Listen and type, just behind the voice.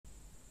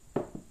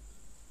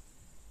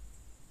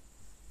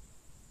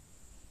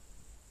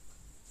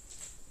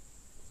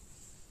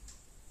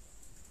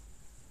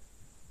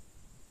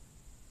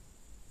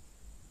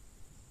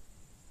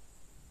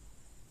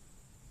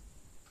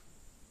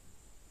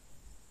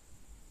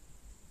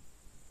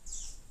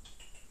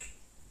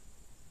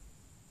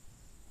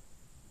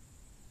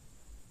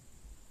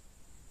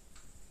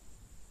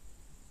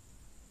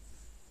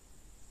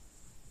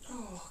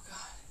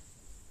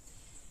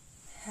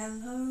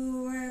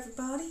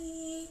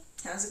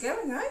How's it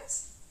going,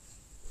 guys?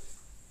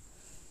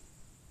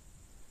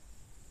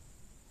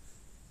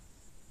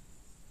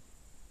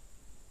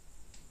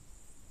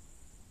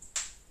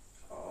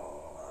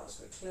 Oh, that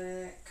was a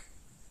click.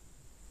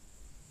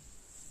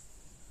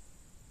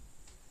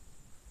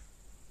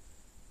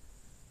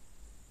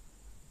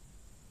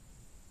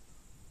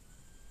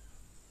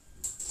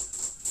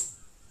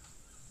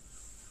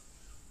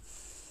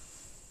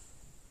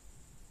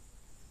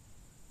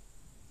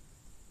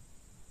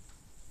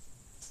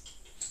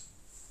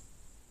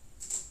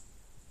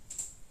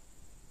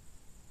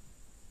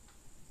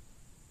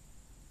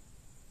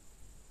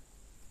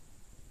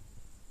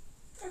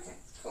 Okay,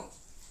 cool.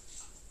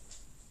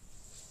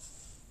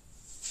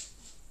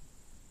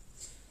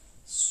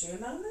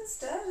 Stream element's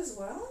dead as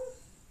well?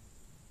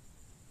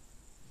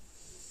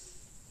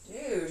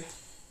 Dude.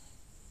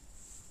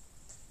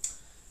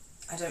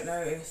 I don't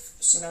know if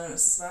stream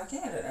elements is working.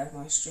 I don't know if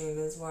my stream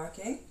is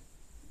working.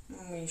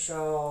 We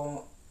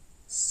shall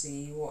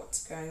see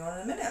what's going on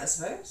in a minute, I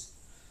suppose.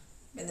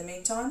 In the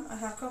meantime, I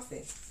have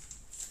coffee.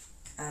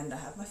 And I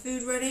have my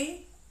food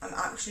ready. I'm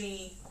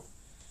actually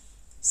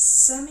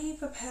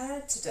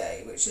semi-prepared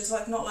today, which is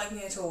like not like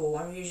me at all.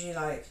 I'm usually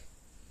like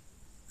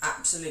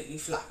absolutely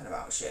flapping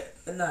about shit.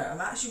 But no, I'm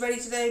actually ready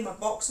today. My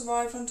box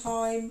arrived on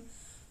time.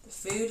 The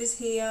food is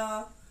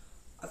here.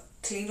 I've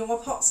cleaned all my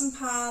pots and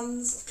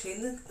pans. I've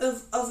cleaned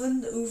the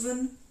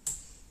oven.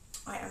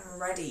 I am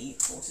ready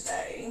for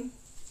today.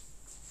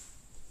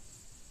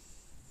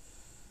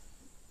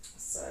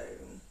 So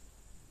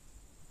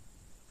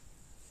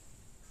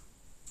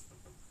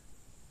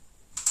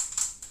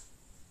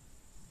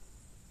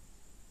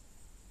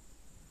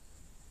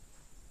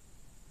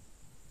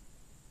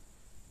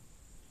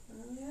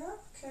yeah,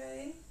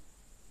 okay.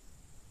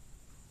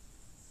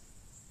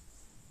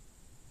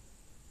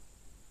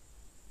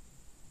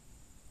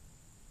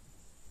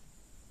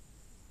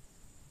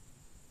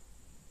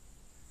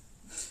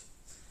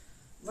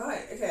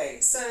 Right, okay,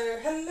 so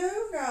hello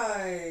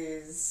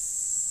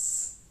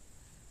guys.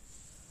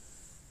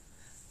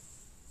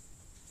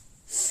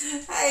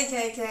 Hey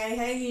KK,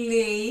 hey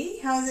Lee,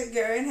 how's it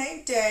going?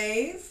 Hey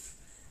Dave.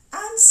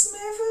 And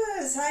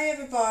Smithers, hey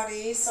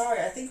everybody. Sorry,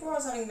 I think I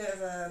was having a bit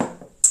of a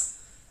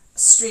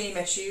stream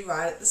issue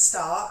right at the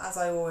start, as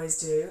I always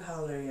do,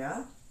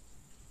 hallelujah.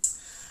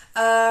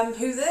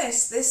 Who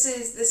this? This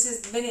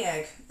is Mini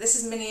Egg. This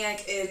is Mini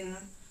Egg in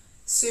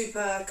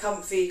super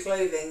comfy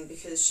clothing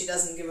because she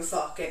doesn't give a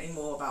fuck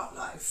anymore about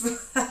life.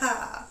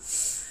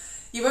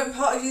 You won't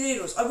part of your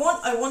noodles. I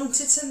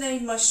wanted to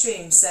name my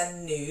stream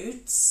Send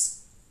Nudes,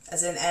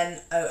 as in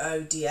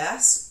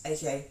Noods,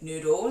 aka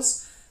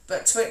noodles,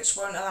 but Twitch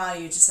won't allow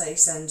you to say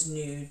send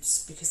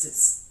nudes because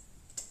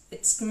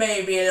it's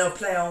maybe a little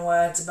play on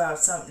words about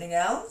something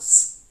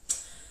else.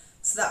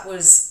 So that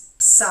was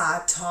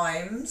sad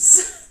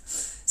times.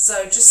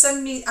 So just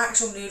send me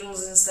actual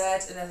noodles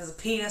instead, and if there's a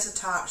penis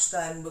attached,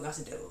 then we're going to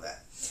have to deal with it.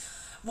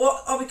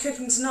 What are we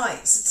cooking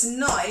tonight? So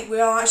tonight we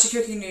are actually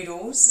cooking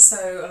noodles,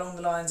 so along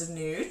the lines of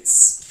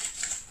nudes.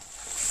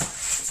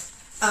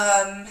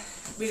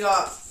 We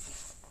got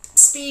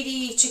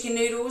Speedy chicken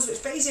noodles,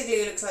 which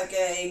basically looks like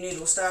a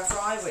noodle stir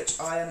fry, which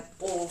I am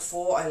all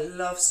for. I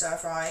love stir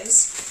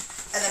fries.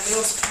 And then we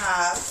also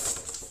have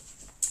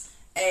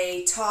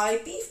a Thai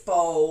beef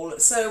bowl.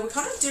 So we're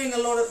kind of doing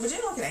we're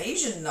doing like an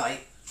Asian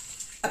night,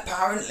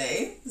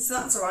 apparently. So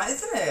that's alright,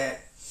 isn't it?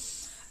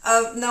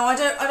 No, I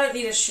don't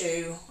need a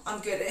shoe. I'm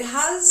good. It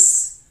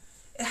has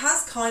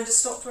kind of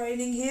stopped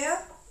raining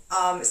here.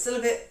 It's still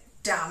a bit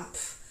damp,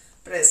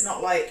 but it's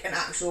not like an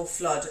actual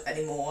flood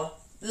anymore.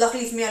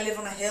 Luckily for me, I live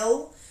on a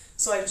hill,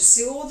 so I can just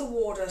see all the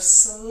water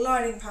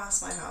sliding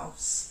past my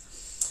house.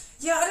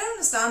 Yeah, I don't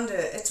understand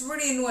it. It's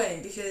really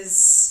annoying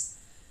because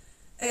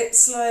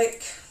it's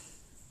like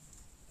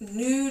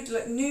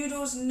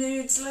noodles,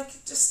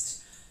 like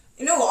just,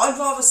 you know what, I'd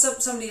rather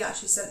somebody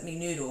actually sent me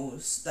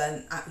noodles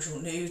than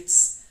actual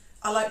nudes.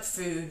 I like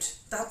food,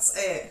 that's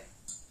it.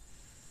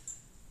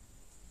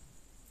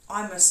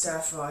 I'm a stir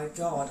fry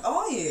god.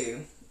 Are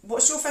you?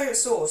 What's your favourite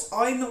sauce?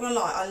 I'm not gonna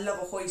lie, I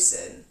love a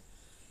hoisin.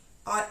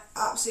 I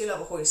absolutely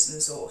love a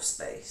hoisin sauce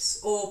base.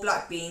 Or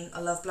black bean.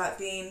 I love black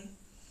bean.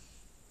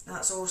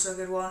 That's also a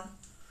good one.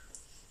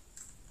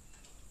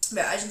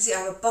 But as you can see,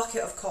 I have a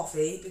bucket of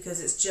coffee because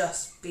it's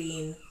just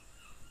been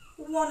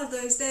one of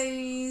those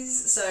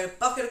days. So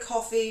bucket of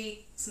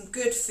coffee, some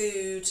good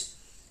food,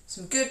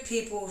 some good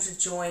people to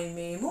join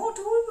me. What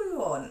do we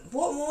want?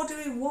 What more do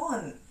we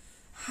want?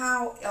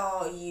 How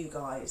are you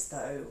guys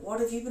though? What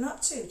have you been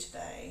up to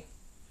today?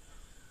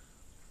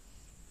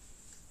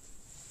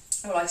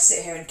 Well, I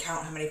sit here and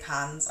count how many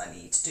pans I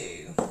need to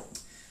do.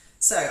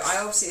 So,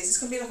 is this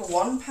going to be like a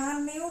 1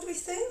 pan meal, do we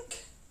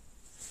think?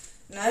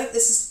 No,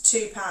 this is a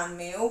 2 pan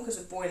meal because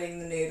we're boiling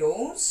the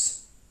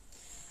noodles.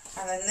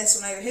 And then this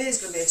one over here is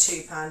going to be a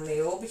 2 pan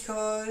meal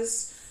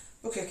because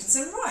we're cooking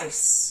some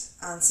rice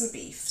and some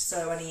beef.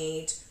 So I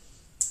need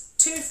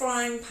 2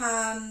 frying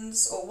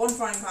pans, or 1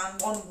 frying pan,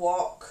 1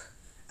 wok,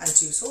 and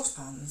 2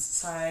 saucepans.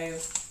 So,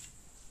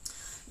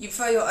 you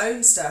prefer your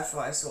own stir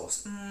fry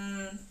sauce?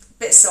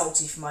 Bit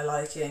salty for my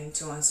liking,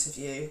 to be honest with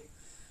you.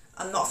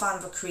 I'm not a fan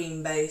of a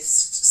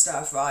cream-based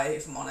stir fry,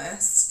 if I'm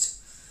honest.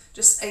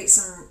 Just ate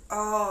some,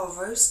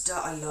 roast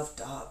duck. I love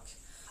duck.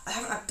 I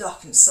haven't had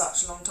duck in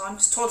such a long time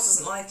because Todd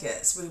doesn't like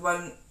it, so we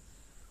won't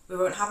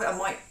have it. I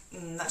might,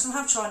 next time I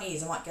have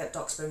Chinese, I might get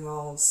duck spring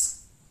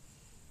rolls.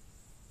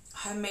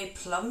 Homemade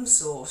plum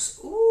sauce.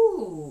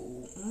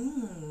 Ooh,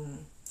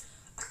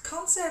 I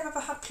can't say I've ever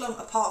had plum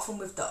apart from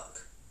with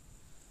duck.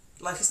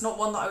 Like, it's not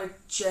one that I would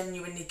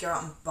genuinely go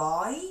out and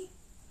buy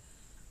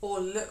or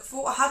look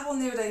for. I had one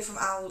the other day from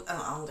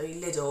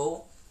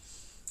Lidl,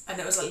 and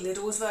it was like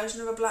Lidl's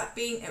version of a black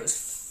bean. It was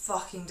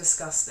fucking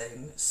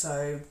disgusting,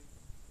 so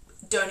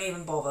don't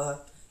even bother.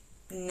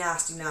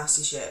 Nasty,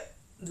 nasty shit.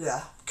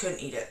 Yeah, couldn't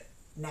eat it.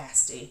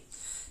 Nasty.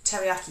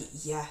 Teriyaki,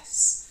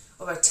 yes.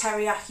 Although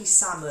teriyaki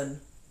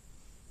salmon,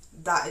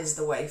 that is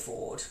the way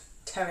forward.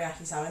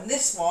 Teriyaki salmon.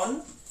 This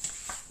one,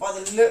 by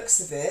the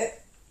looks of it,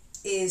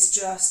 is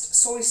just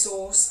soy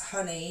sauce,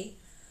 honey,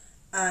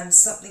 and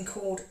something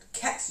called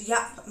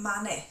ketchup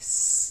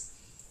manis,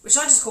 which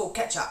I just call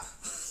ketchup.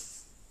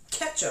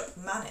 Ketchup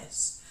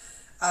manis.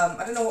 I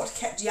don't know what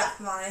ketchup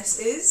manis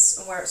is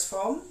and where it's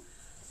from,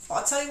 but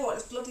I'll tell you what,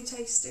 it's bloody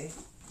tasty.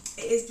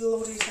 It is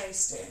bloody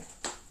tasty.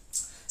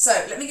 So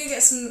let me go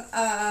get some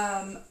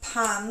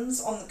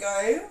pans on the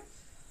go.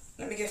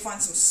 Let me go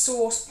find some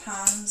sauce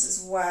pans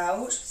as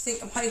well,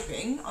 which I'm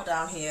hoping are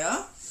down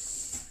here.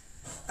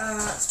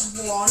 That's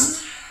one.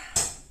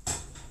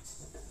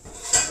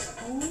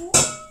 Ooh.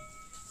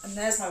 And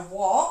there's my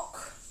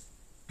wok.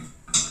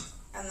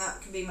 And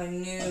that can be my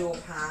noodle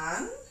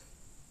pan.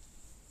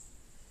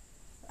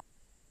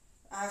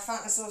 I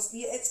found this sauce.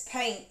 Yeah, it's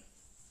paint.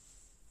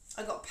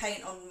 I got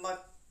paint on my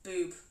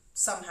boob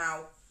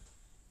somehow.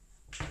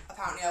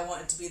 Apparently I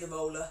wanted to be the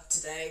roller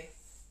today.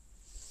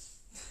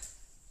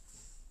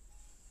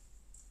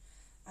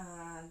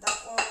 And that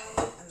one,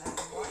 and then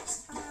the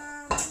rice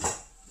pan.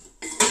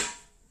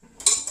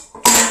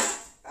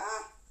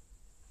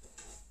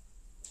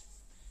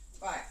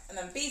 Right, and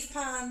then beef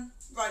pan,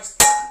 rice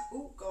pan.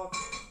 Oh god,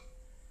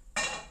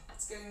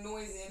 it's getting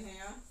noisy in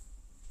here.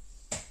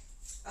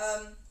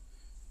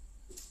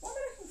 What am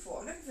I looking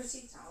for? I'm looking for a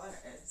tea towel. There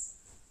it is.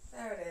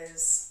 There it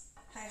is.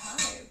 Hey ho.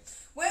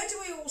 Where do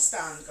we all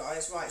stand,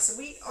 guys? Right,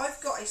 so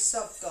I've got a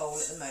sub goal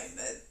at the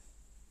moment.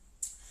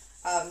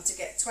 To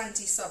get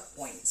 20 sub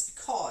points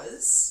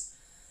because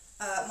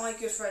my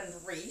good friend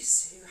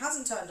Reese, who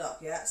hasn't turned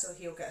up yet, so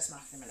he'll get a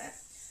smack in a minute,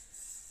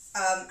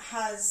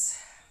 has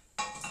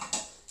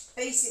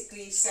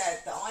basically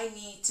said that I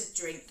need to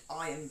drink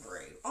Iron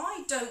Brew.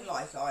 I don't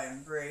like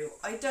Iron Brew.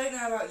 I don't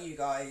know about you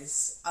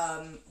guys.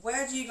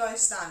 Where do you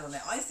guys stand on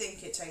it? I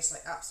think it tastes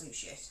like absolute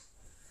shit.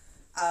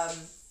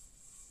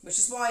 Which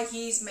is why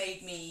he's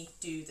made me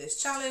do this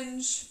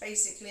challenge,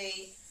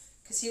 basically,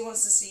 because he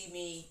wants to see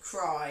me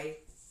cry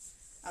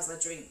as I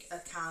drink a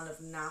can of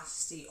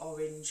nasty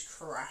orange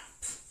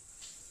crap.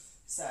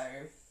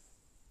 So,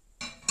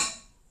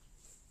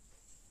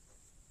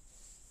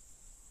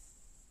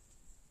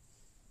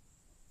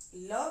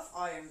 love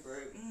Iron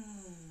Brew.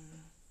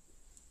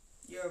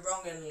 You're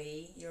wrongin',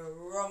 Lee. You're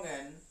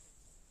wrongin'.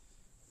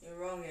 You're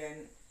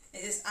wrongin'.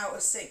 It is out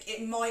of sync.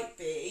 It might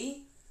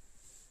be.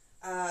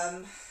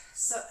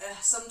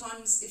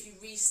 Sometimes if you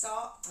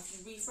restart, if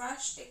you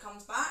refresh, it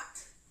comes back.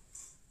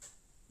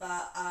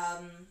 But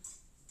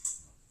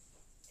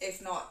if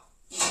not,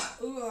 yeah.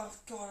 Oh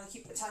god, I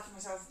keep attacking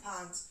myself with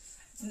pans.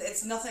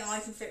 It's nothing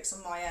I can fix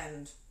on my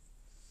end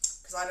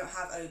because I don't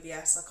have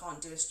OBS. I can't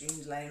do a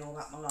stream delay and all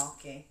that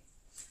malarkey.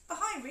 But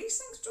hi Reese,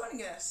 thanks for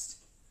joining us.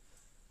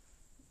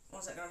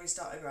 Was that going to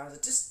restart your browser?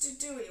 Just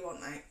do what you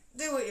want, mate.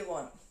 Do what you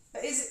want.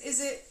 But is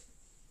it?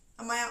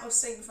 Am I out of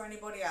sync for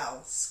anybody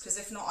else? Because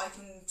if not, I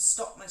can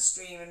stop my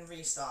stream and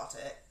restart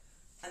it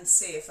and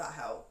see if that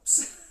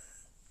helps.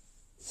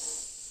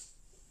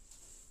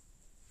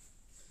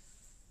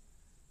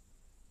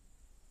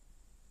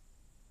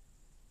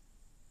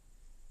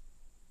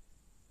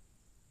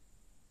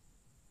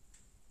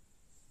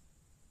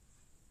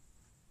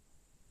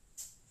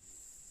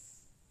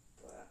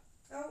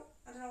 Oh,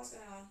 I don't know what's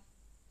going on.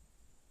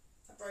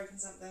 I've broken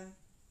something.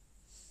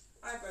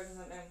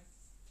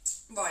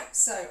 Right,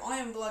 so I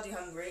am bloody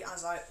hungry,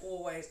 as I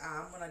always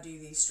am when I do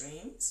these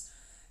streams.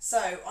 So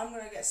I'm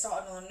going to get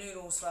started on the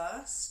noodles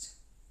first.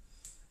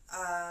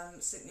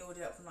 Sync the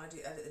audio up when I do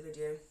edit the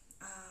video.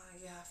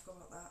 Yeah, I forgot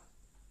about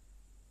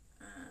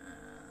that.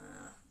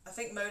 I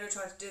think Modo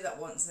tried to do that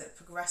once and it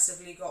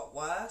progressively got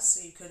worse,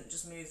 so you couldn't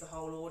just move the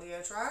whole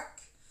audio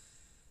track.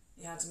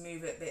 You had to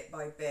move it bit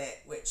by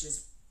bit, which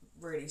is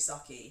really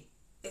sucky.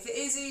 If it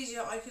is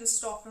easier, I can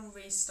stop and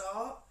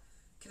restart.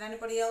 Can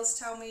anybody else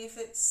tell me if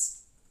it's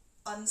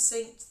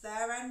unsynced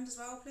their end as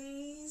well,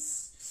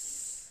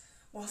 please?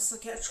 Whilst I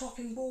get a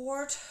chopping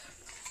board.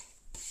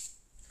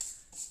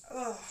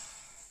 Ugh.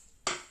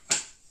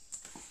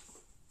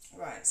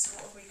 Right, so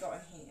what have we got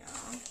in here?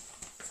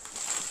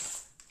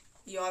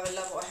 You either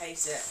love it or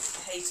hate it.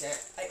 Hate it.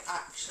 I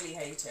actually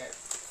hate it.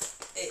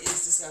 It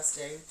is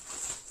disgusting.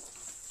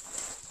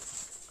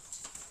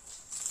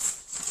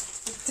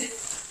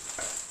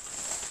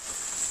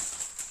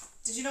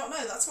 Did you not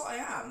know? That's what I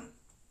am.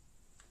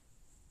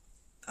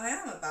 I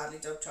am a badly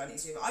dubbed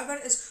Chinese movie. I read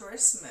it as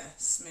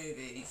Christmas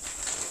movie.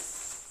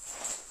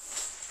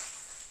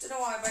 Don't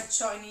know why I read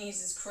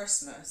Chinese as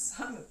Christmas.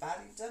 I'm a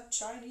badly dubbed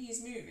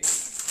Chinese movie.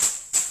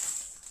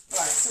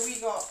 Right, so we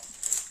got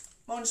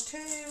Monge 2,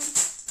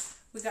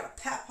 we got a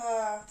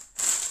pepper,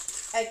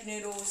 egg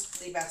noodles,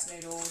 the best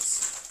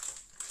noodles.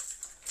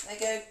 There you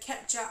go,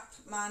 ketchup,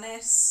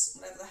 mayonnaise,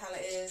 whatever the hell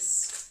it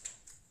is.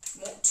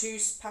 More 2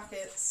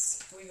 packets.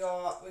 We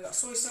got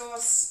soy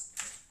sauce.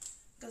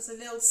 Got a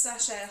little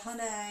sachet of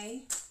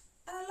honey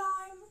and a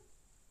lime.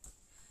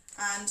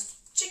 And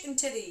chicken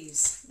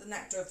titties, the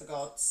nectar of the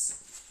gods.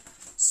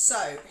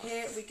 So,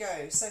 here we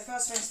go. So,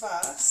 first things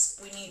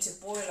first, we need to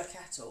boil a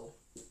kettle.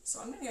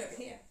 So, I'm going to go over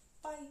here.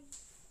 Bye.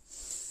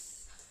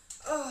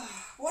 Oh,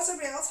 what's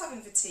everybody else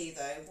having for tea,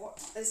 though? What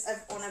is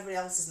on everybody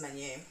else's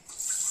menu?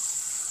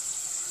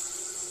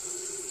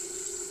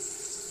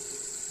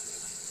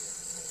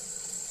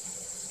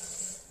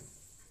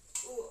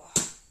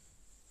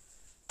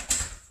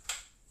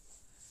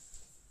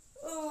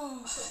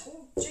 Oh,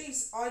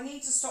 jeez, I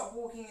need to stop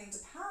walking into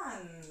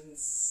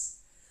pans.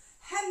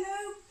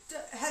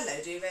 Hello,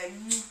 Duvet.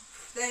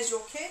 There's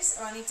your kiss,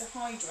 and I need to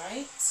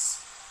hydrate.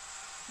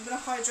 I'm going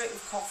to hydrate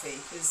with coffee,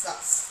 because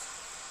that's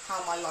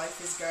how my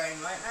life is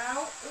going right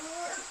now.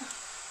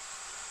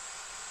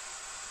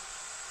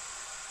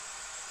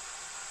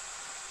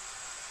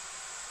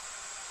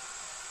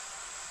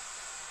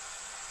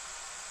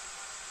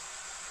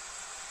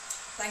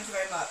 Thank you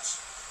very much.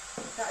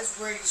 That is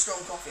really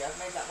strong coffee. I've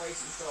made that way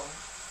too strong.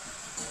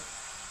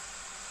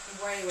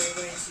 Way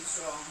too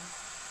strong.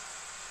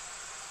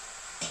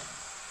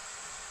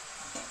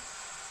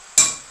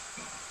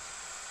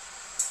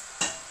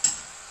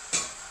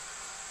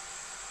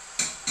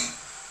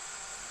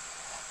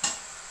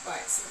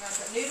 Right, so we're going to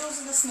put noodles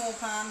in the small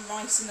pan,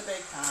 rice in the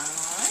big pan,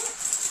 alright?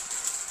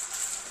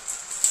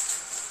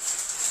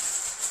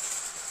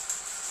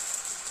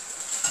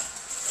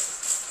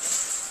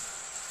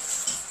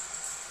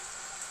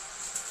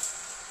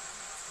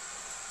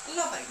 I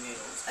love egg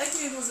noodles. Egg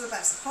noodles are the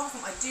best. Apart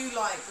from, I do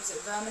like, was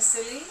it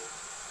vermicelli?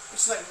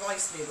 Which is like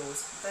rice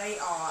noodles. They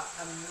are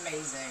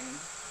amazing.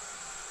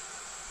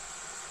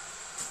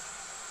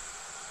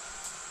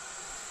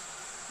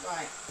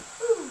 Right.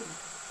 Ooh.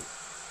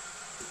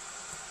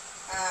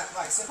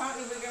 Right, so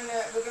apparently we're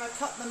gonna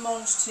cut the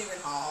Monge 2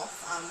 in half,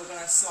 and we're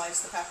gonna slice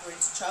the pepper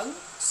into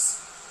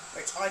chunks,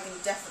 which I can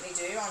definitely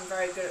do. I'm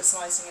very good at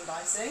slicing and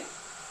dicing.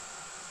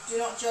 Do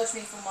not judge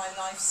me for my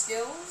knife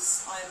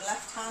skills. I am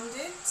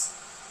left-handed.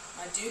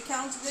 I do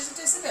count it as a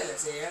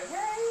disability,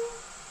 okay?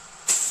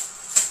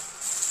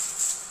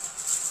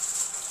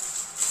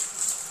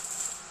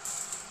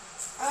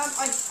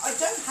 I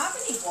don't have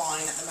any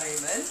wine at the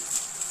moment.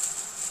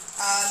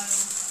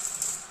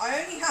 I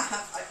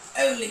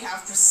only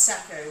have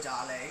Prosecco,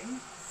 darling.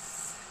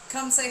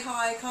 Come say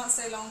hi, can't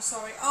stay long,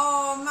 sorry.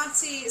 Oh,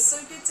 Matty, it's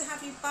so good to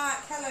have you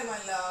back. Hello, my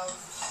love.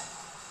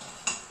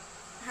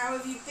 How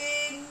have you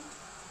been?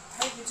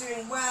 I hope you're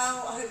doing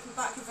well. I hope you're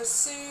back with us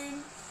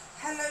soon.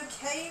 Hello,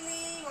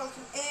 Kaylee.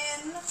 Welcome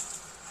in.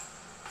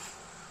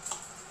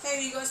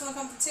 Kaylee, you guys want to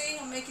come for tea?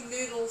 I'm making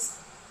noodles.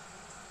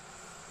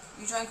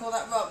 You drank all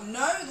that rum?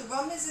 No, the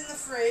rum is in the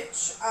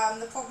fridge.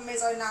 The problem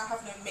is I now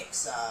have no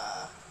mixer.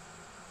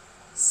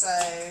 So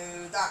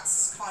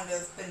that's kind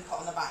of been put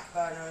on the back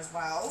burner as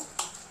well.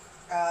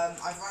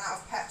 I've run out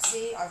of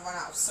Pepsi. I've run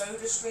out of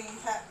SodaStream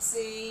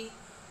Pepsi.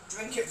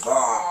 Drink it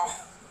raw.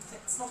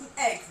 It's not an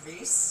egg,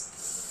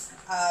 Reese.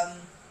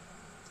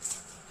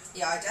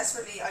 Yeah,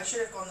 I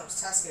should have gone up to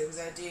Tesco because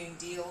they're doing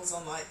deals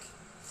on like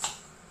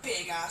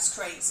big ass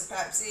crates of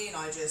Pepsi, and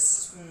I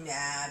just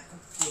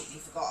completely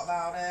forgot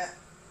about it.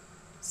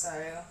 So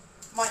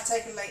might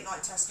take a late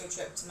night Tesco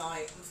trip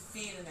tonight. I'm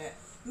feeling it.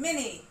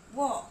 Minnie,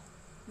 what?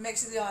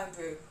 Mix of the iron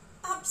brew?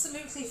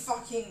 Absolutely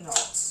fucking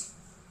not.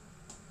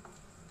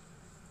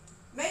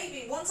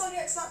 Maybe once I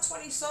get to that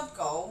 20 sub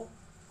goal,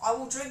 I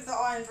will drink the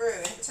iron brew,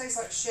 and if it tastes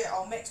like shit,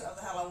 I'll mix whatever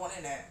the hell I want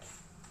in it.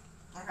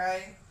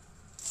 Okay?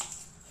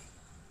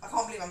 I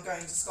can't believe I'm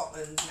going to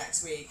Scotland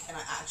next week and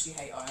I actually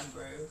hate iron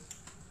brew.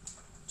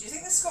 Do you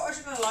think the Scottish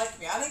are going to like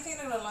me? I don't think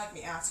they're going to like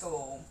me at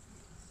all.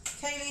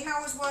 Kaylee,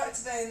 how was work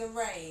today in the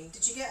rain?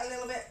 Did you get a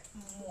little bit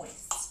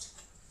moist?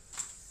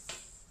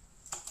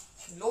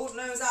 Lord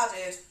knows I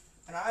did.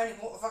 And I only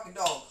walked the fucking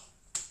dog.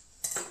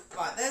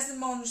 Right, there's the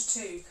Monge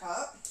 2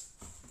 cut.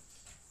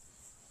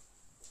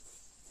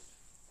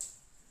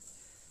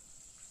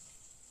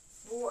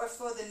 Water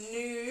for the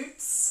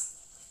nudes.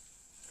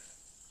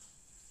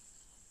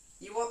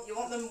 You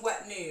want them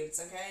wet nudes,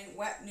 okay?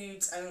 Wet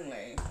nudes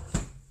only.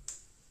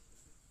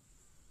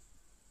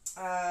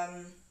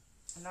 And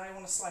now you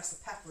want to slice the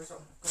pepper as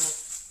well. Oh, God.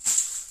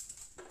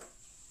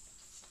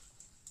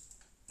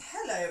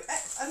 Hello,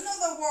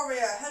 another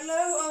warrior.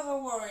 Hello, other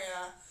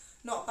warrior.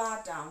 Not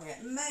bad down here,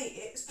 mate.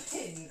 It's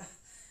been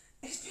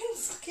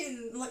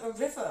fucking like a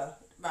river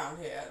around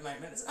here at the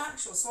moment. It's an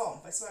actual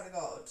swamp. I swear to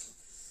God.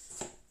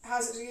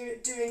 How's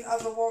it doing,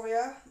 other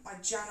warrior? My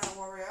Jana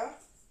warrior.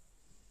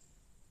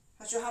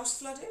 Has your house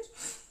flooded?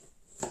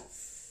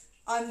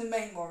 I'm the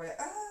main warrior.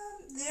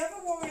 The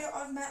other warrior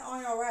I've met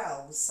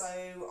IRL, so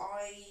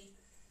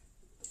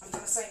I'm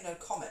going to say no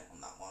comment on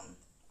that one.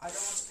 I don't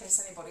want to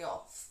piss anybody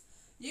off.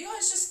 You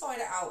guys just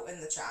find it out in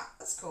the chat.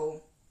 That's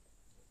cool.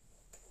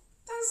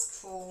 That's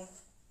cool.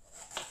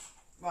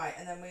 Right,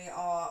 and then we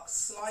are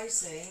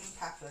slicing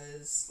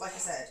peppers. Like I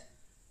said,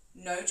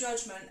 no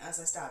judgment as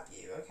I stab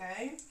you,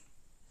 okay?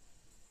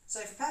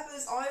 So for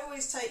peppers, I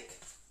always take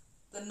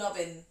the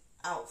nubbin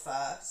out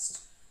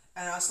first,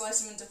 and I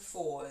slice them into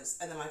fours,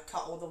 and then I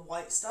cut all the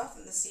white stuff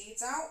and the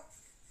seeds out.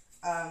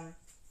 And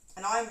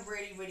I'm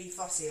really, really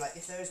fussy. Like,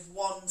 if there is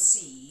one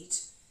seed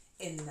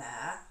in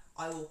there,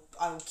 I will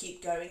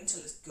keep going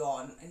until it's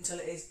gone, until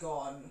it is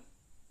gone.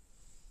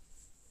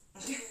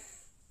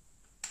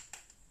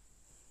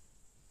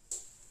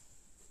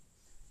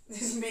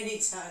 This mini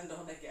turned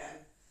on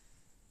again.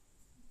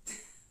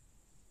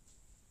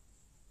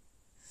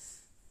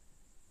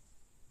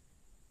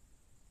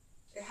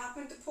 It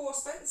happened to poor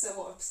Spencer.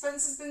 What?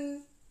 Spencer's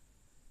been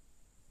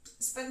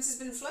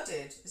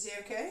flooded. Is he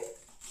okay?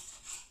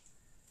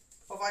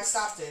 Or have I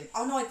stabbed him?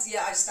 Oh no,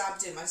 I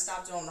stabbed him. I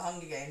stabbed him on the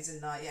Hunger Games,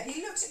 didn't I? Yeah,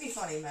 he looked at me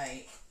funny,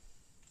 mate.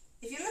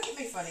 If you look at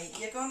me funny,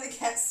 you're gonna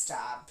get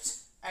stabbed.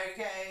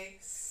 Okay?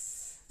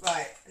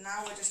 Right,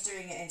 now we're just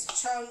doing it into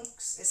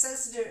chunks. It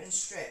says to do it in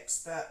strips,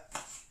 but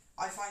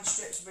I find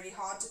strips really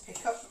hard to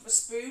pick up with a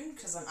spoon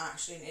because I'm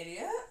actually an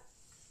idiot.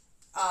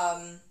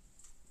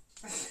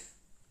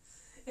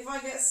 If I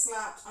get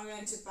slapped, I'm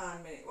going to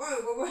ban me.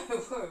 Whoa.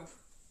 You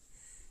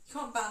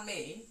can't ban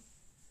me.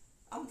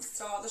 I'm the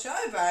star of the show,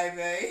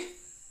 baby.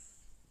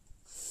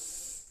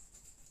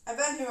 And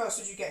then who else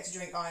would you get to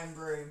drink Iron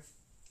Brew?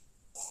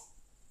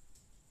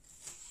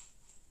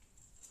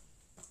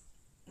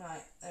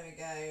 Right, there we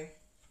go.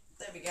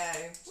 There we go.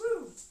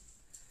 Woo!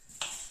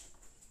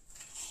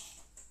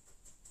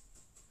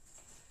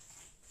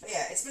 But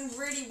yeah, it's been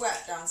really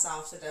wet down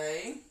south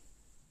today.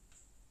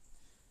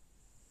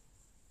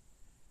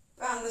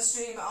 Ban the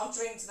stream, I'll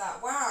drink to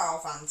that.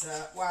 Wow,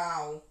 Fanta.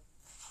 Wow.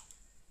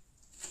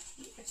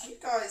 You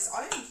guys,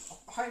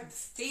 I'm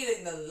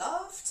feeling the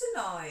love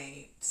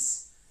tonight.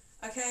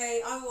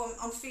 Okay,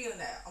 I'm feeling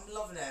it. I'm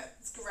loving it.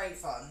 It's great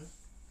fun.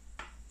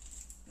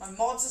 My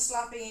mods are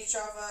slapping each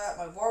other.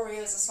 My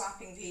warriors are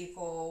slapping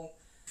people.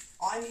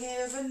 I'm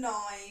here with a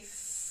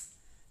knife.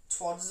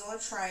 Twods is on a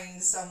train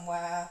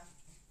somewhere.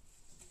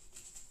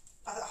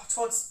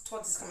 Twods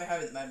is coming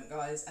home at the moment,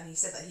 guys, and he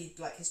said that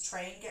his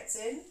train gets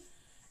in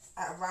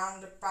at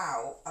around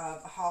about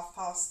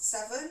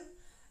 7:30, and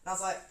I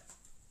was like,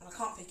 I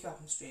can't pick you up,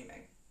 I'm streaming.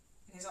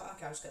 And he's like,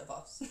 okay, I'll just get the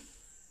bus.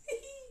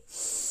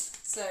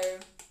 So,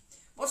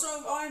 what's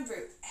wrong with Iron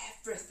Brew?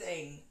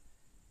 Everything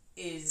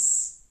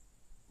is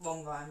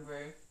wrong with Iron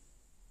Brew.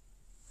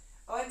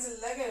 I went to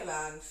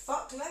Legoland.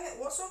 Fuck Lego.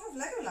 What's wrong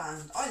with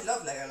Legoland? I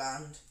love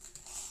Legoland.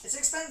 It's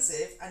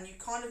expensive, and you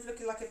kind of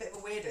look like a bit of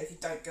a weirdo if you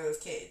don't go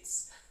with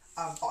kids.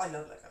 But I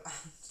love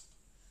Legoland.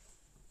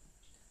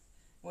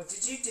 What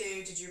did you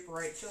do? Did you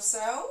break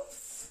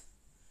yourself?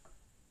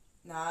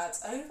 Nah,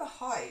 it's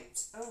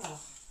overhyped. Oh,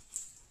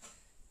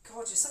 God,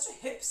 you're such a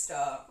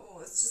hipster.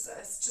 Oh, it's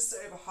just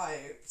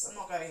overhyped. I'm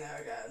not going there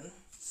again.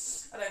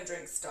 I don't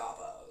drink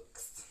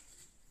Starbucks.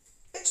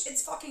 Bitch,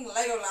 it's fucking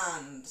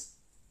Legoland.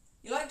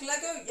 You like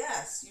Lego?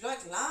 Yes. You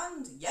like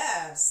land?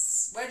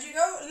 Yes. Where'd you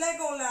go?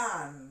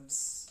 Legoland.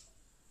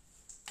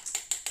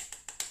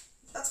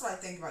 That's what I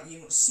think about you.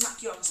 I'm gonna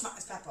smack you up and smack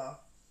this pepper.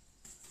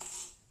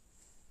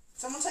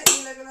 Someone take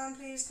me Legoland,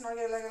 please. Can I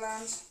go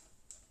Legoland?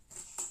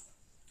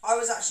 I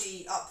was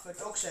actually up for a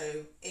dog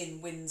show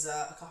in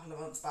Windsor a couple of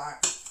months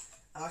back,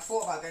 and I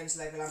thought about going to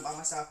Legoland by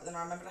myself, but then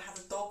I remembered I had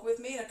a dog with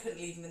me and I couldn't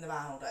leave him in the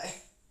van all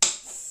day.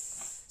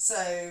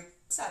 So,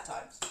 sad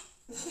times.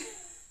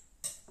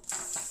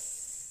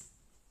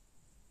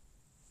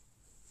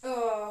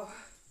 Oh.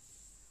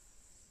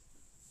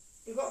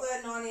 You got there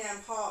at 9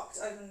 AM, parked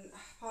open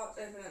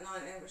at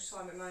 9 AM, which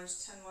time it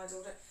managed 10 rides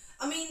all day.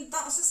 I mean,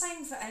 that's the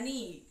same for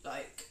any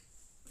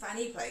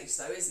place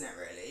though, isn't it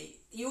really?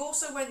 You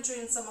also went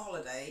during summer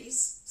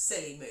holidays,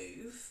 silly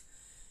move.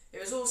 It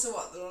was also,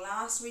 what, the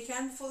last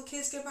weekend before the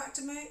kids go back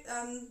to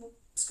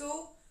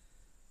school?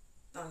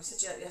 No, you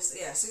said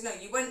yeah, so no,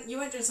 you went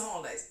during summer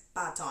holidays,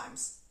 bad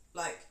times.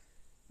 Like,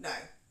 no.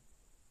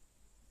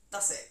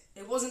 That's it.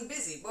 It wasn't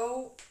busy.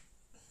 Well,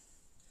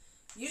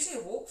 usually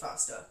you walk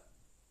faster.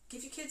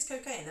 Give your kids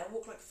cocaine, they'll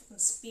walk like fucking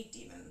speed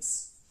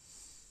demons.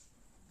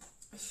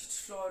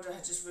 Florida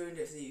had just ruined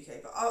it for the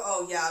UK, but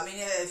oh yeah, I mean,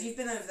 yeah, if you've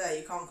been over there,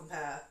 you can't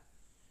compare.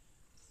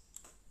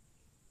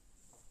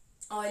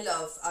 I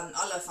love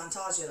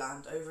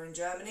Phantasialand over in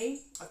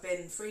Germany. I've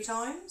been 3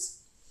 times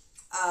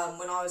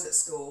when I was at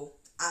school,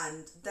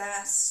 and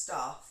their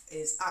stuff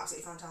is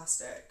absolutely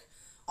fantastic.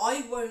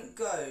 I won't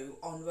go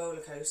on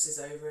roller coasters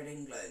over in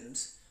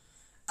England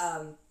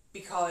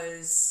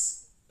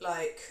because,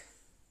 like,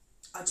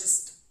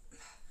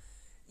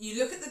 you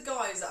look at the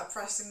guys that are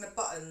pressing the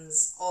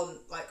buttons on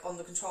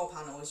the control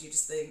panels, you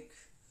just think,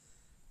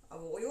 are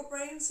all your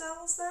brain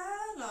cells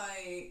there?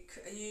 Like,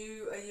 are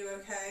you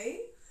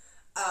okay?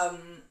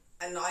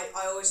 And I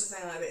always just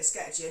think I'm a bit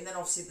sketchy, and then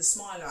obviously the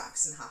Smiler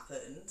accident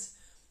happened,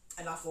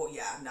 and I thought,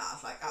 yeah, nah,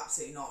 like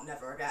absolutely not,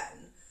 never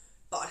again.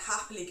 But I'd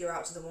happily go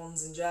out to the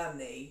ones in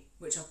Germany,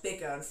 which are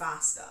bigger and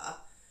faster,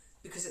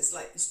 because it's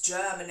like, it's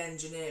German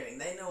engineering,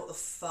 they know what the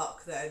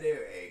fuck they're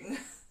doing.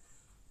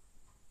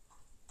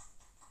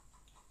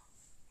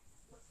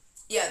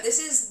 Yeah, this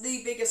is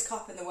the biggest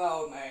cup in the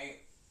world,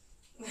 mate.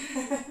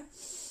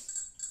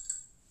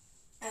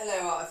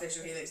 Hello,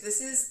 artificial helix. This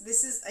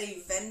is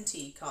a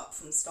venti cup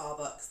from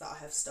Starbucks that I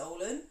have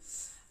stolen.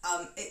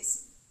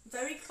 It's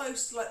very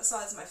close to like the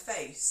size of my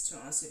face, to be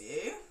honest with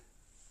you.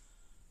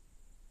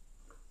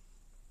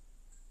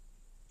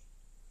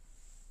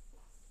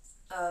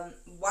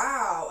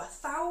 Wow,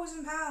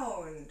 £1,000.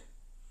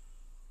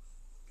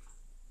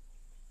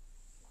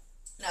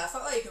 No, I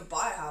felt like you could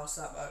buy a house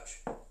that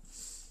much.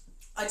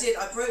 I did.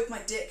 I broke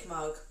my dick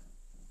mug.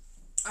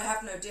 I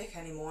have no dick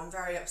anymore. I'm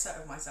very upset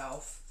with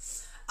myself.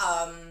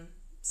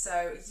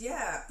 So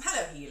yeah,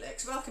 hello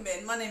Helix, welcome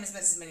in. My name is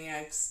Mrs. Mini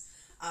Eggs.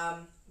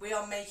 We're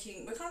kind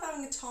of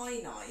having a Thai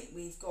night.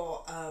 We've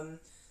got some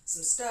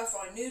stir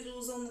fry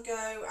noodles on the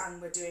go,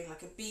 and we're doing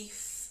like a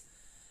beef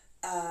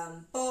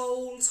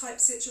bowl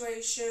type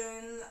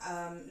situation.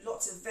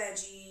 Lots of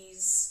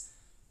veggies,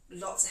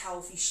 lots of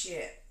healthy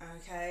shit.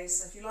 Okay,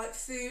 so if you like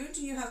food,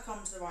 you have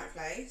come to the right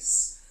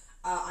place.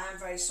 I am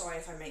very sorry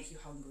if I make you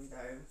hungry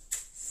though.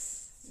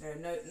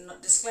 No,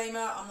 disclaimer,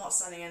 I'm not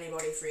sending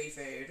anybody free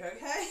food,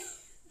 okay?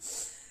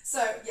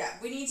 So, yeah,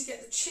 we need to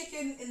get the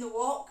chicken in the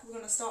wok. We're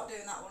going to start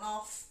doing that one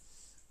off.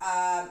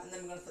 And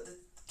then we're going to put the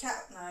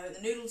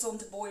noodles on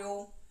to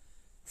boil,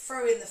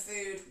 throw in the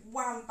food,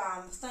 wham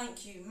bam,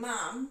 thank you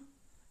ma'am.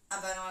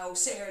 And then I'll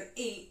sit here and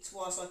eat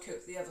whilst I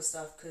cook the other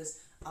stuff, because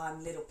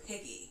I'm little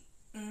piggy.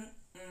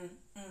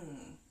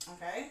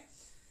 Okay?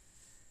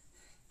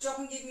 Drop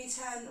and give me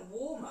 10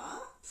 warm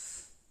up.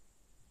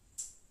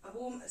 A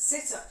warm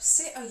sit up.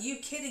 Are you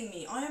kidding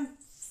me? I am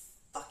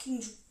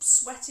fucking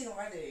sweating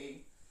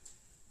already.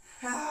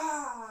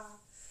 I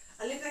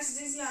live next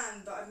to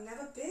Disneyland, but I've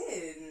never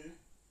been.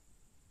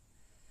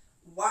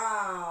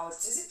 Wow,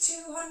 is it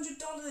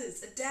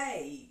 $200 a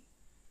day?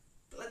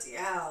 Bloody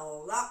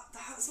hell,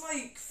 that's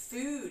like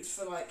food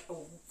for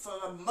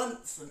a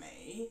month for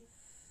me.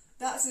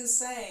 That's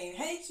insane.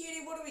 Hey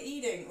cutie, what are we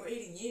eating? We're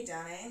eating you,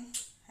 Danny.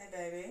 Hey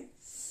baby.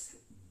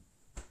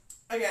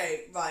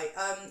 Okay, right,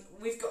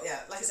 we've got,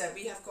 like I said,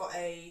 we have got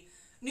a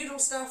noodle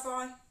stir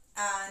fry,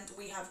 and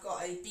we have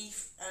got a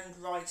beef and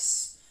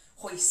rice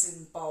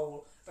hoisin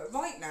bowl. But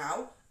right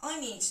now, I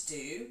need to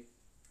do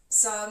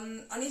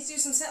some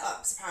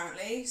sit-ups,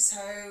 apparently,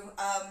 so,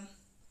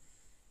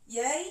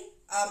 yay.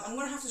 I'm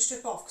going to have to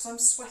strip off, because I'm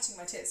sweating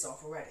my tits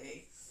off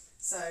already.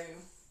 So,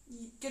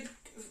 good,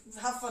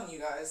 have fun, you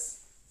guys.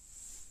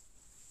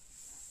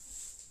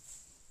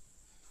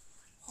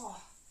 Oh.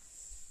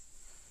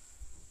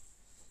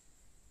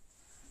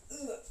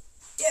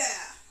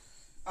 Yeah.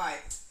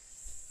 Right.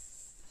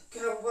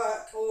 Gonna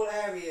work all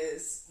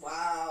areas.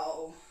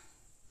 Wow.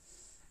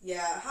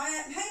 Yeah.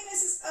 Hi, hey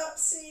Mrs.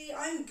 Upsy.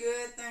 I'm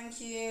good, thank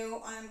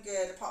you. I'm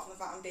good, apart from the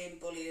fact I'm being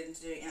bullied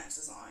into doing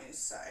exercise.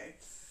 So,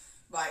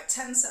 right,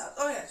 10 setups.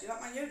 Oh yeah, do you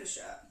like my Yoda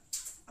shirt?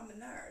 I'm a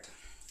nerd.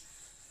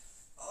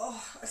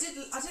 Oh, I did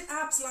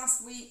abs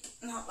last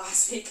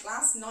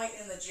night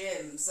in the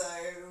gym. So,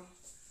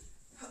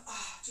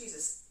 oh,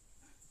 Jesus.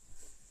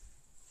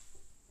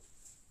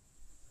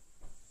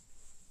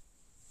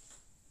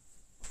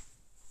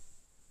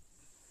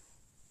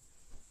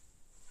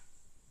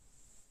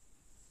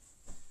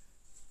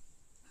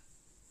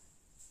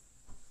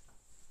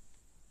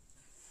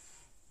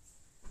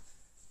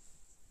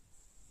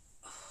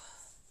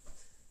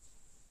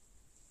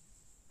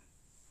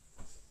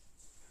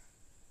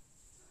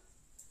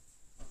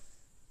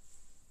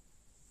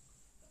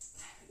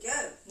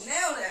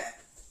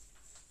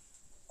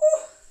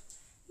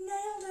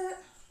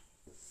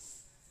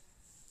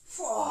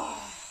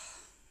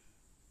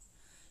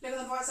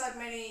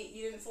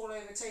 You didn't fall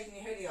over taking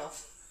your hoodie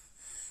off.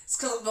 It's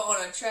because I'm not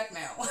on a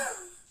treadmill.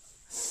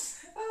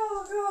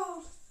 Oh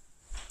god.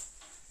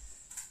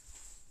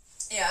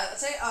 Yeah, I'd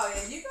say. Oh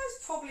yeah, you guys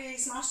probably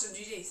smashed them.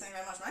 GG. Thank you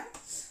very much, mate.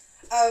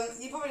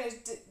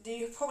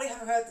 You probably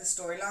haven't heard this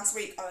story. Last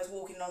week I was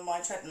walking on my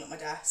treadmill at my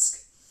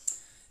desk,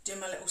 doing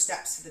my little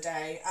steps for the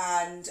day,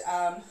 and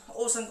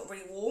all of a sudden got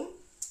really warm.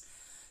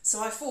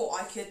 So I thought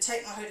I could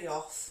take my hoodie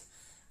off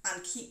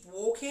and keep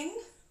walking.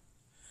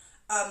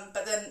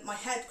 But then my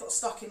head got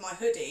stuck in my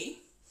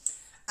hoodie,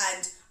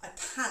 and I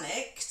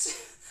panicked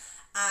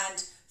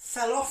and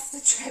fell off the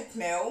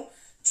treadmill,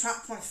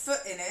 trapped my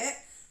foot in it,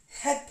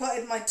 head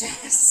butted my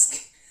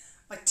desk,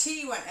 my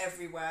tea went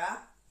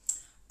everywhere.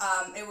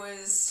 It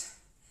was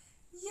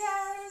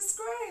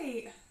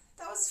great.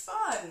 That was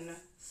fun.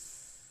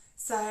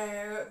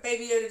 So,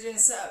 Baby Yoda doing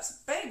sit-ups.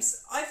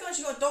 Babes, I feel like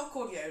you got a dog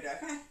called Yoda.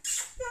 Come here.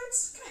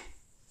 Babes, come here.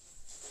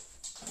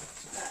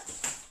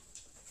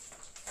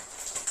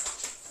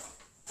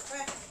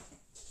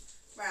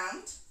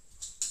 Round,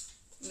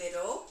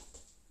 middle,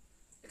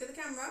 look at the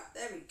camera,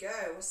 there we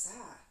go, what's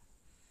that?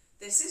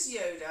 This is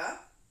Yoda,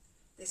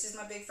 This is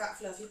my big fat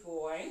fluffy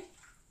boy.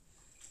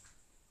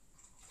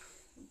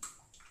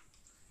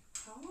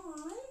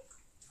 Hi.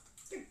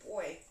 Good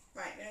boy.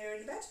 Right, now you're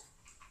in bed.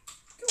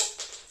 Cool.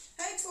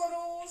 Hey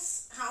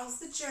Twaddles, how's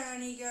the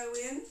journey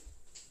going?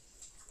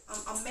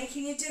 I'm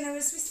making you dinner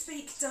as we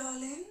speak,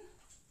 darling.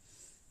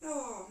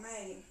 Oh,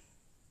 mate.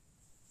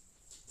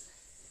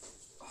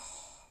 Oh,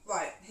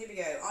 right, here we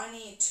go. I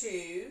need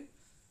to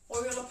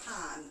oil a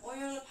pan,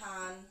 oil a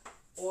pan,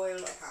 oil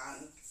a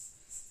pan.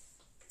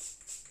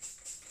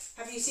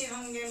 Have you seen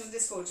Hunger Games on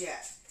Discord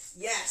yet?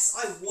 Yes,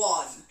 I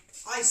won.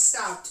 I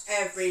stabbed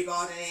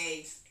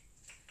everybody.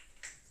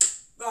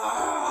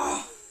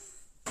 Ah!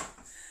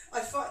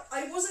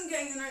 I wasn't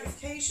getting the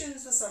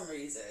notifications for some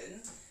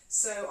reason,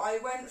 so I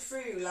went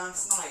through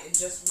last night and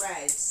just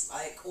read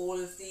like all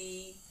of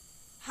the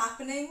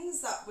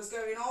happenings that was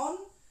going on,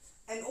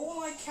 and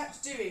all I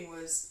kept doing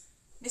was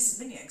Mrs.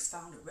 Minieg's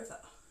found a river.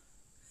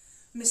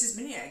 Mrs.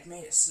 Minieg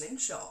made a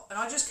slingshot, and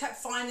I just kept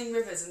finding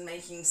rivers and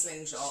making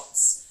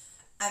slingshots,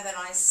 and then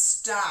I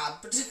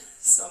stabbed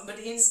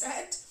somebody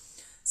instead.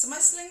 So my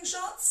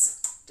slingshots,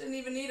 didn't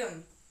even need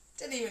them.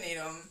 Didn't even need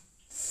them.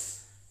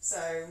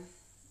 So,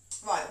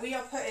 right, we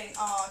are putting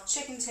our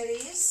chicken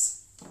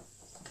titties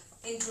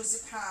into the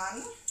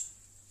pan.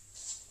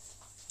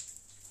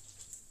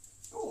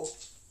 Oh.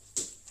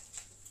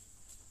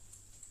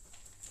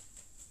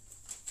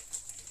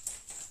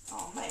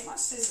 Oh, mate, my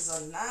scissors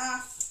are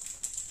naff.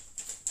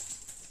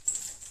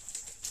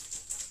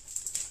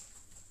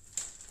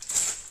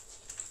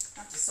 I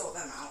have to sort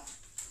them out.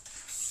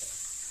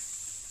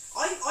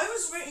 I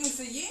was rooting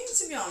for you,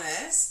 to be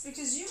honest,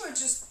 because you were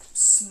just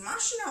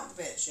smashing out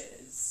the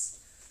bitches.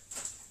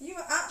 You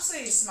were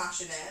absolutely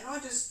smashing it, and I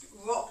just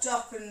rocked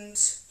up and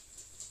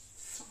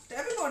fucked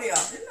everybody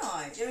up, didn't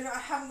I? I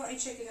haven't got any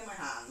chicken in my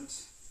hand.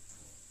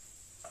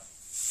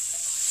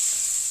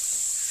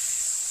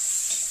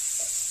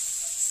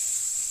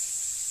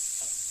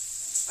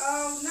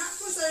 Oh, nap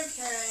was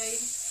okay.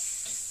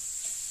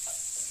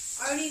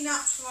 I only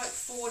napped for like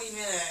 40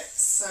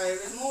 minutes, so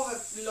it was more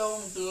of a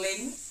long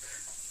blink.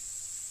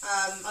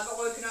 I got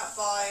woken up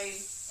by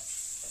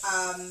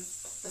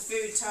the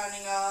food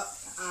turning up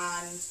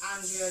and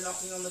Andrea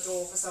knocking on the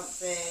door for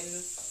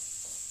something,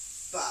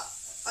 but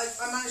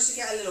I managed to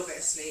get a little bit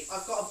of sleep.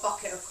 I've got a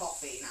bucket of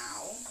coffee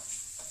now.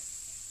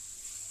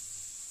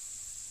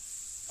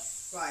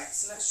 Right,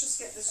 so let's just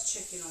get this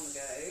chicken on the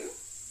go.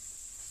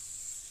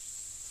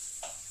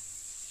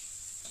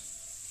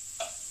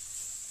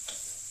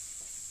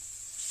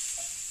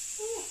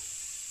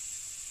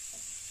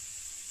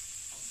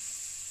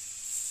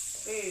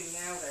 Boom,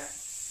 nailed it.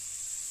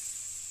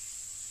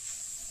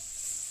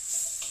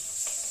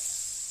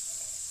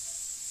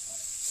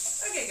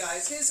 Okay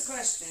guys, here's the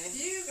question. If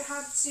you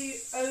had to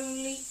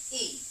only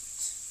eat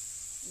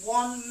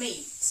one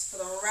meat for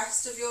the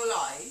rest of your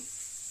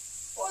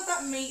life, what would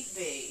that meat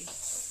be?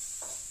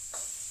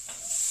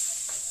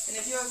 And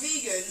if you're a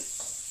vegan,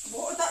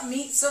 what would that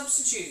meat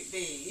substitute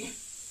be?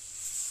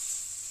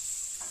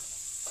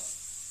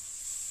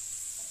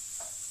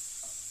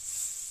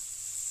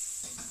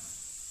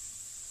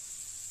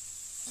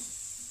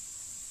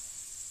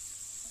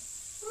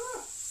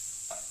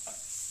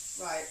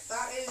 Right,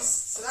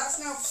 so that's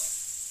now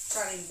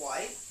turning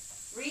white.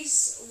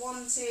 Reese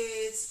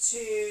wanted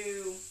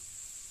to...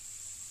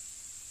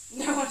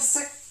 No, I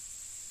said,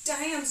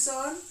 damn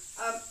son.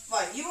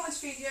 Right, you wanted to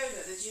feed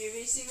Yoda, did you,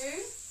 Reese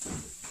Roo?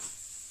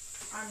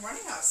 I'm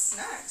running out of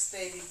snacks,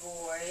 baby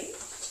boy.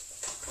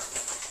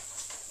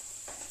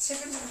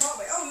 Tipping from the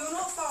pathway. Oh, you're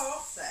not far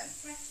off then.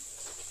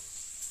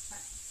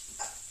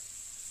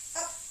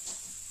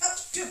 Up.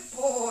 Good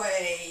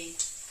boy.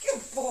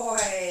 Good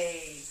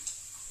boy.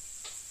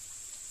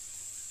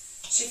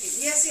 Chicken.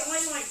 Yeah, see, I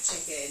like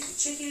chicken.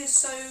 Chicken is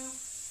so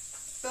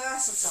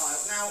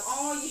versatile. Now,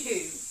 are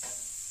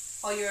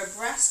you a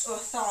breast or a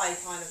thigh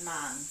kind of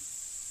man?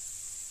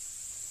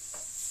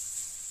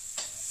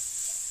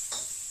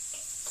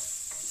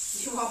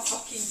 You are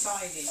fucking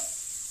tiny.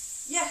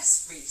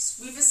 Yes, Reese,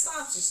 we've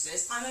established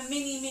this. I'm a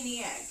mini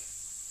egg.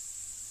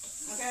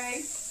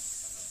 Okay?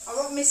 I've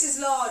got Mrs.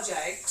 Large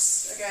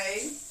eggs,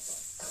 okay?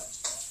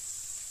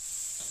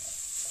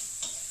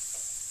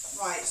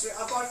 Right, so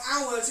I've got an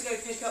hour to go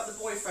pick up the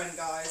boyfriend,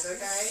 guys,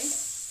 okay?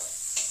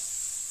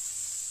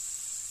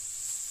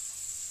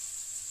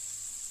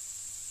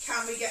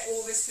 Can we get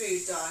all this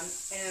food done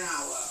in an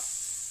hour?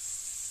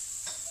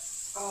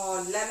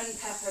 Oh, lemon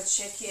pepper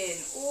chicken.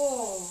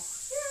 Oh,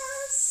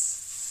 yes.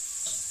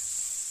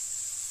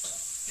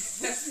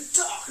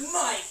 Dark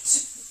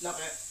Might. Love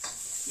it.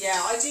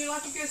 Yeah, I do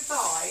like a good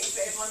thigh,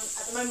 but if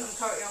at the moment I'm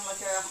currently on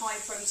like a high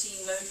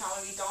protein, low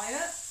calorie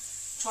diet,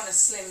 trying to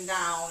slim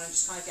down and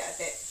just kind of get a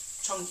bit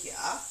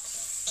chunkier,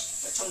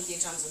 but chunky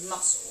in terms of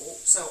muscle,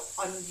 so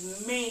I'm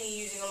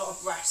mainly using a lot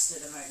of breast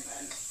at the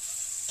moment.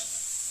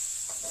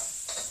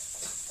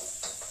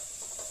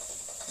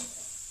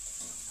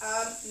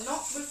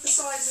 Not with the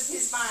size of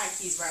his bag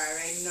he's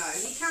wearing, no.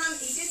 He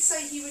did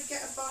say he would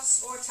get a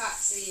bus or a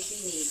taxi if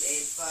he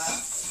needed, but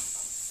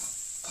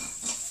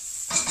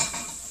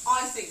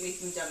I think we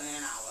can be done in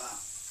an hour.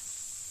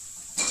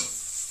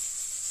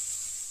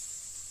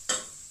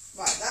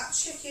 Right, that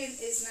chicken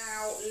is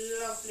now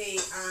lovely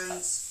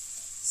and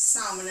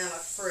salmonella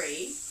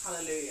free.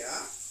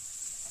 Hallelujah.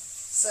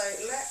 So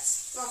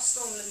let's bust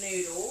on the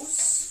noodles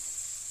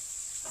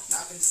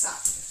that I've been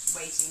sat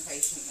waiting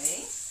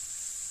patiently.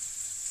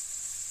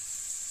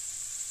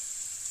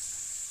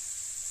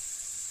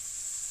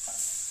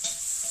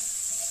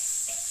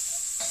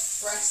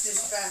 Breast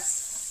is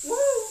best. Woo!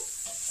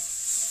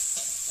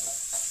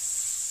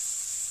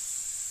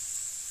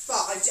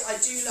 But I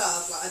do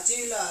love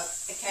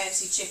a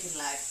KFC chicken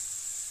leg.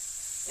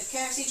 If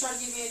KFC tried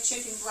to give me a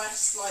chicken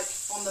breast like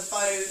on the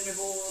bone with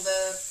all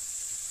the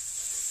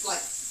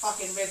like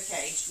fucking rib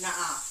cage,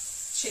 nah,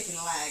 chicken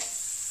leg.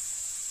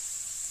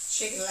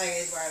 Chicken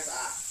leg is where it's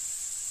at.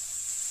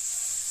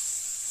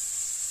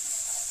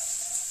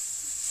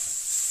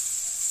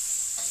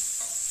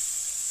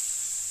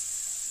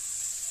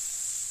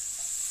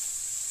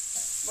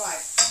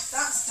 Right,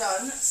 that's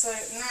done. So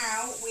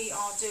now we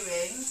are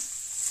doing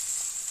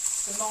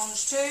the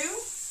mange 2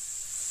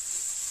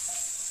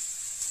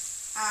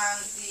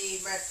 and the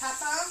red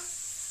pepper.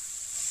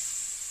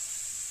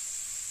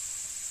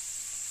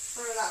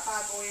 Throw that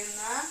bad boy in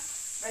there.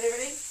 Ready,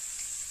 ready?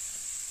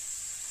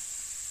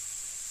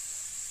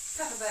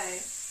 Pepper bay.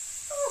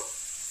 Ooh.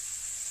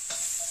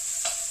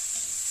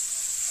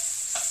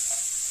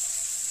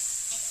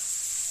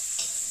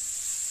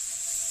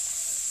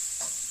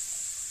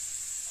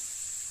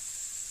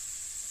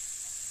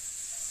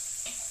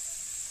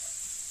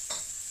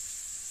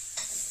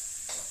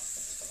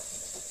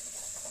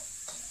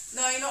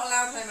 No, you're not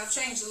allowed home. I've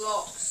changed the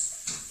locks.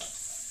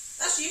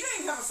 Actually, you don't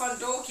even have a front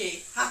door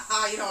key.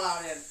 Haha, you're not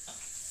allowed in.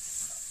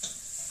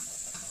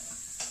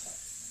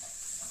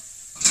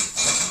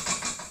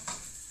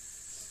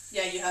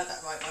 Yeah, you heard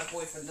that right. My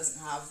boyfriend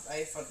doesn't have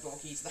a front door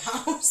key to the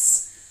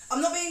house.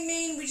 I'm not being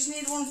mean. We just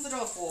need one for the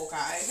dog walker,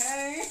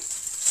 okay?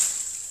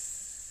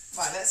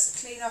 Right, let's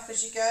clean up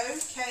as you go.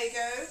 K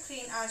go.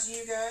 Clean as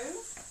you go.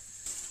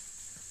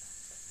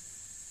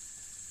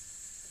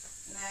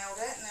 Nailed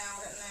it,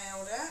 nailed it,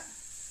 nailed it.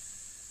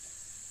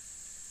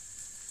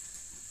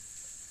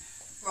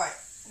 Right,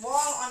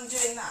 while I'm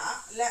doing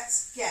that,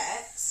 let's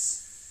get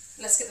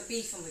the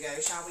beef on the go,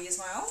 shall we, as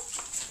well?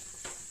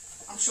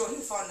 I'm sure he'll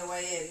find a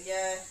way in.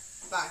 Yeah,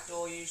 back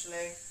door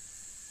usually.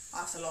 I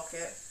have to lock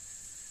it.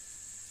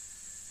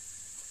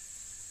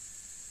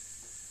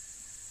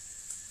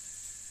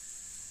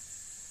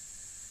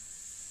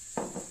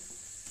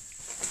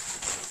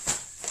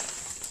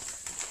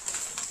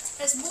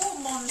 There's more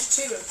mange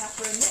 2 and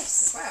pepper in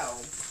this as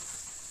well.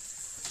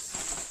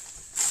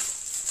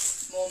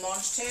 More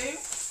mange 2.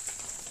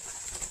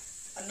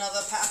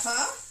 Another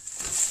pepper.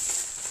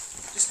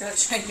 Just going to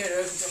change it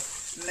over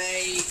to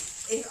May.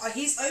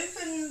 He's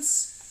opened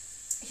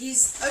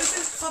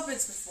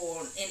cupboards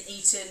before and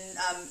eaten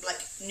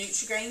like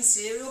Nutri-Grain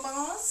cereal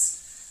bars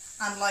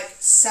and like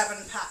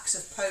 7 packs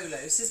of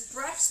Polos. His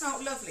breath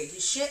smelled lovely.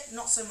 His shit,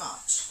 not so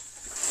much.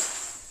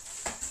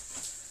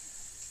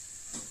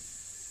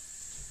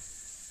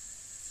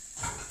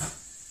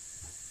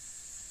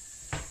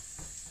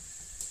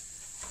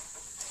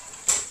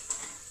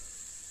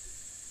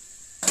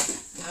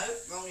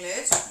 No, wrong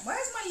lid.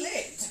 Where's my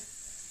lid?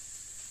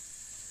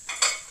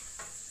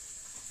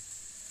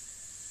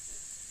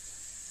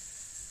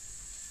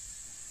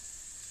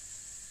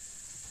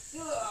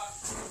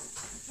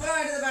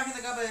 Right to the back of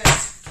the cupboard.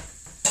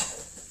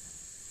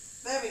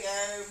 There we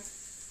go.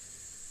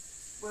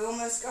 We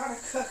almost got a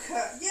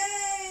cooker.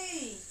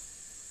 Yay!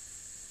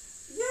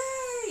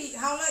 Yay!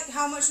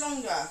 How much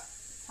longer?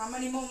 How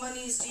many more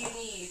monies do you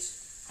need?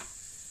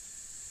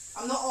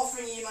 I'm not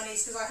offering you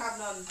monies because I have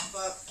none,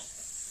 but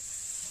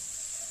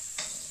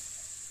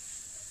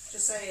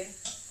just saying.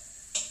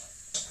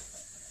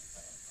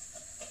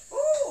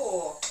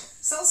 Ooh!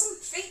 Sell some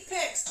feet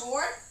pics,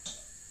 boy.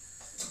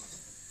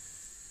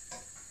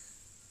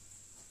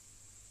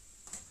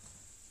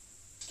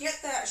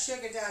 Get that,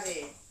 sugar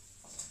daddy.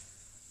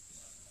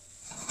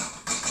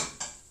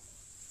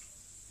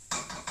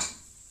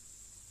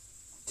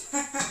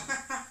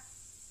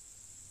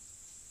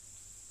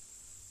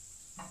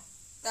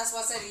 That's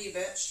what I said to you,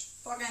 bitch.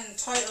 Fucking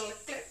total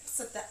eclipse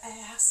of the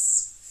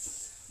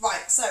ass.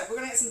 Right, so we're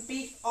going to get some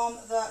beef on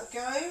the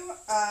go.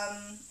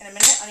 In a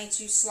minute, I need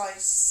to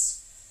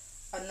slice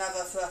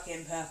another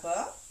fucking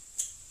pepper.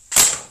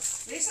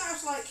 At least I have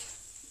to, like,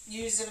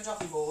 use it in a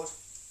chopping board.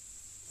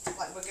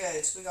 Like, we're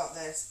good. We got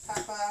this.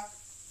 Pepper,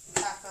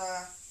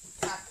 pepper,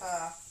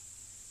 pepper,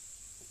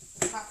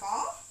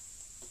 pepper.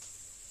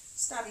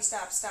 Stabby,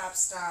 stab, stab,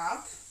 stab.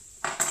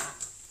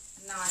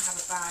 Now I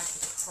have a bag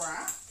of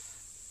crap.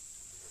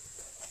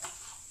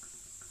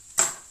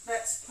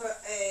 Let's put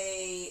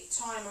a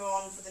timer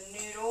on for the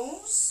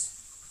noodles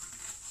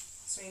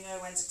so we know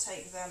when to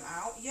take them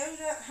out.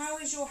 Yoda, how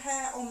is your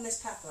hair on this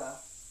pepper?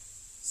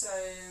 So,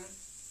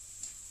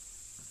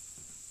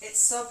 it's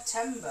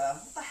September.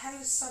 What the hell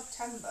is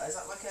September? Is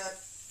that like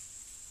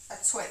a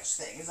Twitch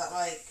thing? Is that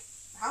like,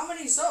 how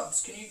many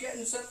subs can you get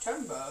in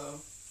September?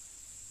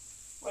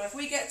 Well, if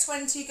we get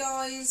 20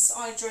 guys,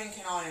 I drink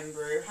an iron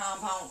brew. How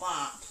about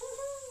that?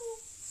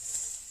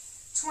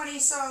 20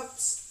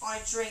 subs, I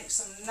drink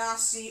some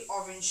nasty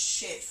orange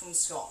shit from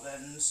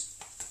Scotland.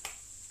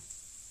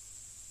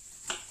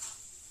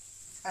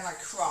 And I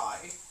cry.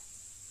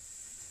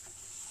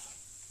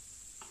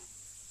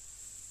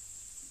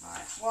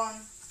 Right, 1,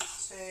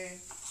 2,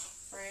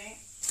 3.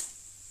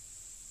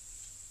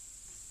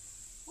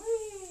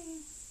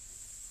 Whee!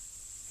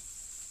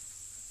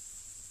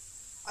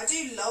 I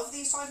do love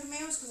these type of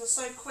meals because they're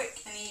so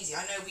quick and easy.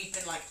 I know we've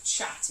been like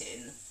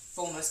chatting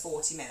for almost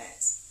 40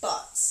 minutes,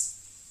 but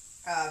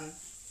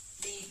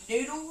the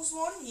noodles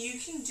one you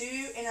can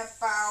do in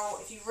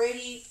about, if you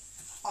really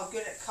are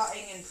good at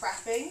cutting and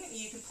prepping,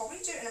 you can probably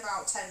do it in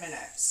about 10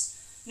 minutes.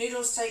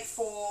 Noodles take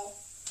 4,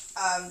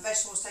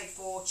 vegetables take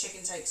 4,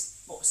 chicken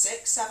takes, what,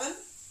 6, 7?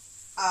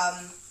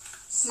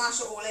 Smash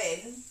it all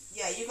in,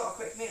 yeah, you got a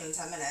quick meal in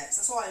 10 minutes.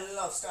 That's why I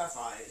love stir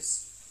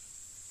fries.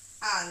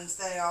 And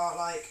they are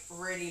like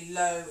really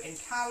low in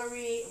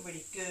calorie,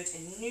 really good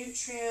in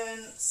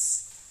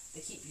nutrients.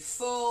 They keep you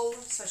full,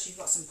 especially if you've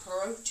got some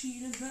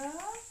protein in there.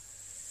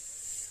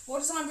 What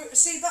does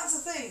see, that's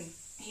the thing,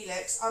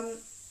 Helix.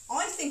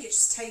 I think it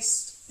just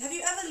tastes. Have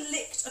you ever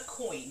licked a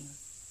coin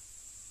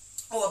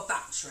or a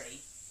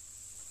battery?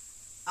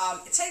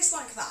 It tastes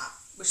like that,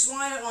 which is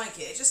why I don't like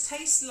it. It just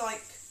tastes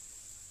like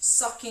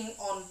sucking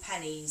on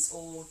pennies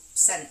or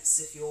cents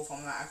if you're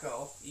from America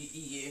or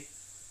EU.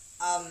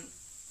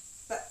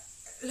 But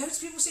loads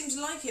of people seem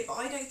to like it, but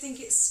I don't think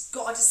it's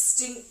got a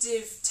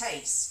distinctive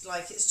taste.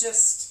 Like, it's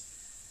just,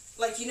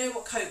 like, you know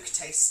what Coke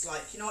tastes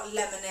like, you know what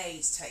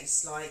lemonade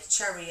tastes like,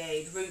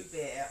 cherryade, root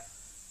beer.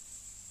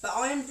 But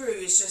Iron Brew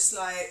is just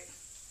like,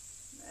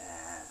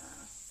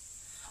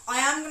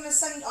 I'm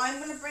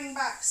gonna bring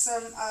back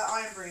some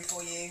Iron Brew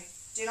for you.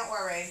 Do not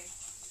worry.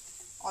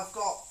 I've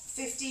got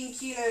 15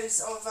 kilos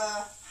of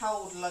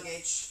hold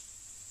luggage.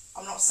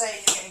 I'm not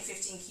saying you're getting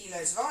 15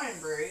 kilos of Iron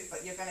Brew,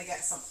 but you're gonna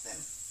get something.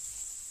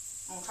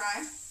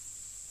 Okay?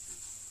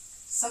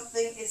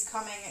 Something is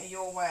coming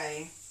your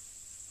way.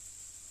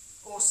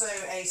 Also,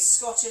 a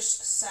Scottish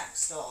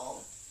sex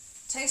doll.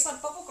 Tastes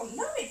like bubblegum.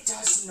 No, it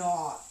does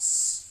not.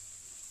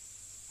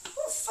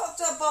 What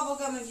fucked up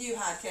bubblegum have you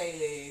had,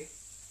 Kaylee?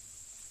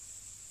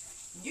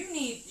 You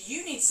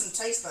need some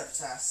taste bud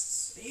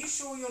tests. Are you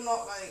sure you're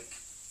not like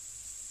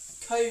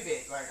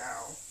COVID right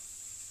now?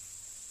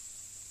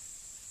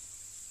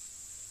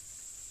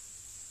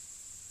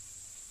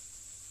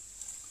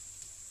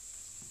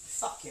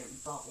 Fucking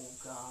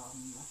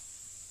bubblegum.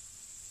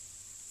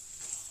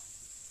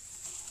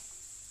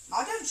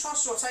 I don't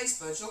trust your taste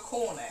buds, you're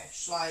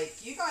Cornish.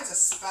 Like, you guys are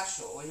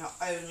special in your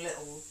own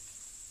little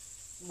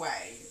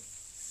way.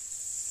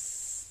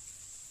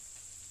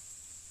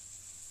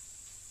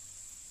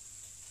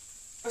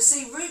 But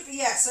see, root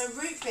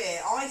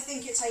beer, I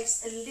think it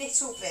tastes a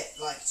little bit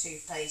like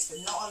toothpaste,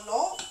 but not a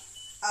lot.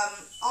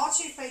 Our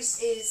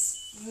toothpaste is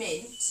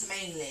mint,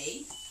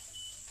 mainly,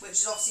 which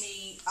is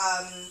obviously,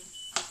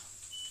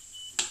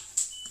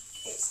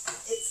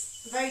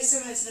 it's very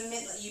similar to the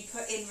mint that you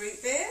put in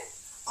root beer.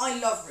 I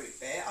love root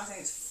beer. I think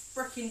it's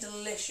freaking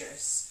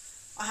delicious.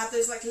 I had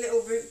those like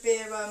little root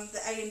beer,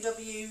 the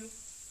A&W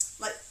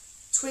like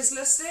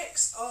Twizzler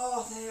sticks.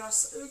 Oh, they are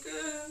so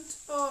good.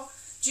 Oh,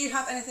 do you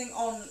have anything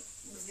on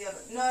with the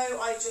other? No,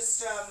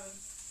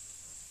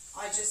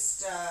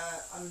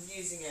 I'm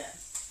using it.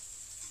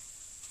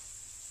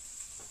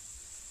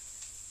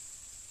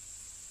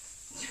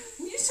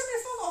 You took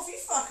my phone off, you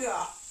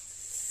fucker.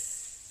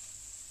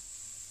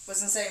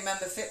 Wasn't saying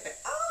remember Fitbit.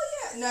 Oh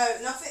yeah, no,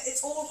 nothing.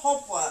 It's all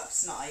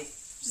Hobworks tonight,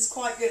 which is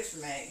quite good for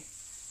me.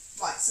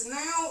 Right, so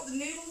now the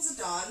noodles are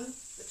done,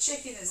 the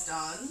chicken is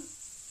done.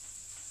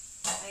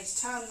 I need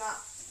to turn that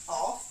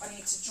off. I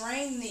need to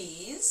drain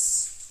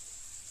these.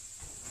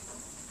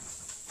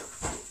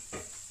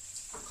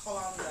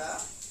 Colander.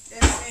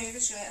 Don't move,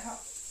 it's gonna get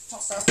hot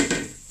stuff.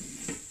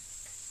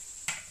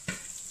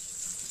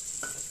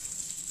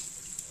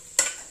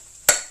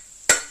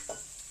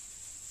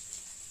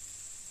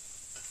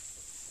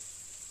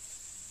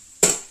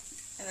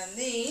 And then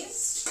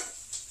these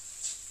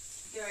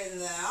go in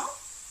there.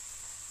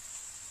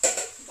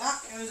 That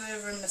goes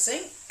over in the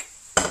sink.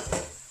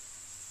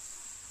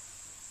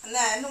 And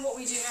then what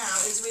we do now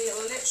is we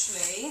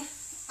literally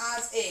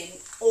add in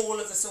all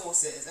of the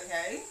sauces,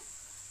 okay?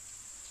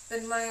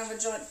 Been running with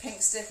a giant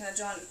pink stick and a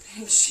giant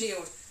pink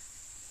shield.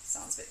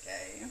 Sounds a bit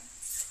gay.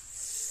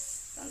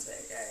 Sounds a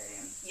bit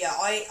gay. Yeah,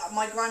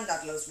 my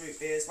granddad loves root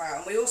beer as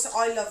well. And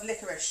I love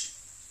licorice.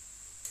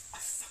 I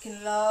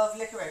fucking love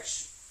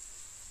licorice.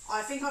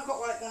 I think I've got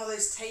like one of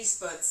those taste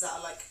buds that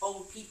are like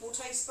old people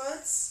taste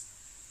buds.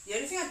 The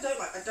only thing I don't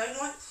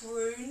like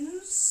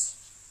prunes.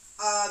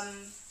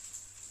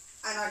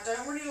 And I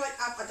don't really like,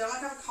 I don't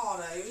like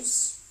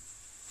avocados.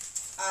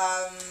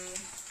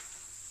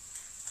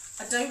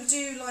 I don't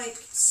do like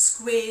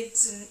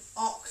squids and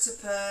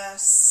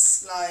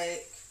octopus,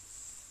 like,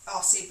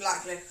 oh, see,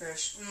 black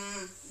licorice.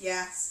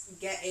 Yes,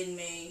 get in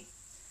me.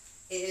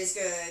 It is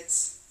good.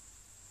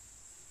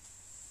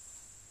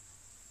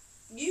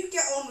 You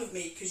get on with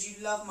me because you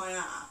love my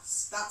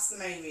ass. That's the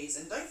main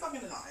reason. Don't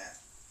fucking deny it.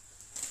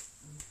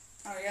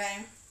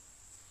 Okay.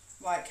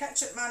 Right,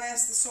 ketchup,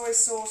 mayonnaise, the soy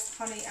sauce,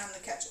 honey, and the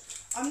ketchup.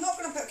 I'm not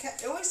going to put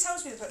ketchup. It always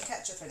tells me to put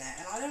ketchup in it,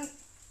 and I don't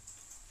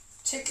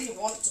particularly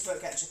want to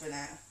put ketchup in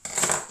it.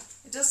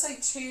 It does say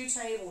 2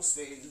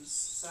 tablespoons,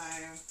 so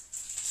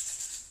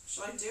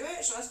should I do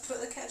it? Should I put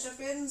the ketchup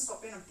in?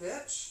 Stop being a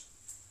bitch.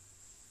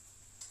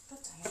 God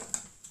dang it.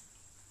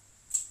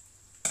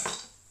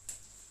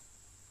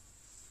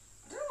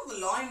 I don't know what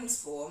the lime's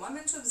for. Am I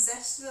meant to have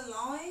zested a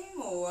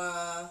lime,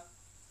 or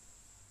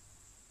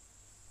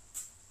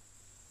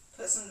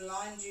put some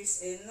lime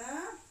juice in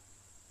there?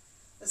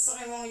 There's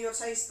something wrong with your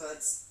taste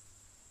buds.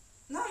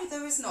 No,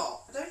 there is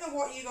not. I don't know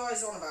what you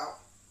guys are on about.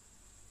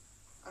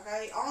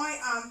 Okay, I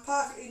am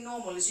perfectly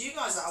normal, as you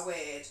guys are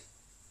weird.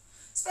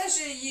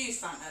 Especially you,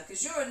 Fanta,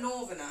 because you're a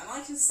northerner, and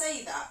I can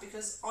say that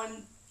because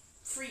I'm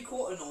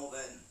 3/4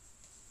 northern.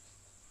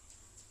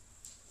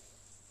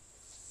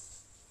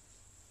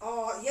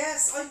 Oh,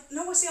 yes, I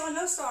love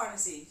star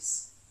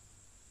anise.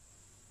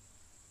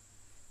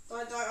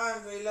 I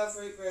really love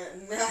root beer.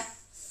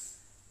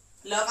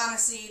 Love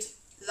aniseed.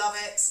 Love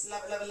it.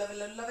 Love it, love it, love it,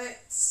 love it, love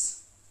it.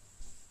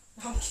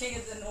 I'm king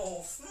of the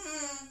north.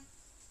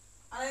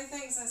 I don't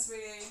think so,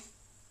 sweetie.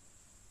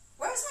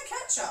 Where's my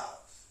ketchup?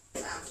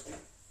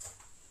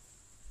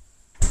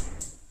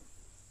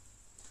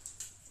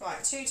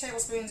 Right, 2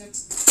 tablespoons of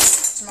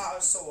tomato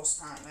sauce,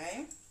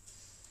 apparently.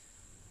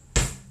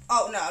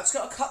 Oh, no, I've just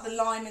got to cut the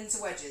lime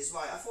into wedges.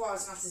 Right, I thought I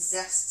was going to have to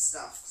zest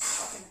stuff.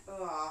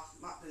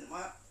 That didn't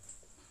work.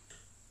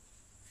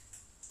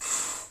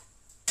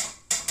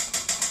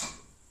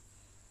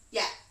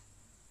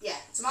 Yeah,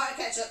 tomato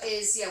ketchup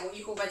is, what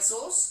you call red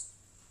sauce.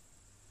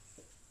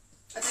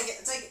 I take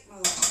it,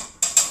 oh,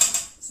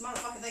 this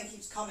motherfucking thing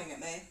keeps coming at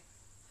me.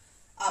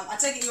 I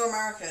take it you're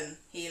American,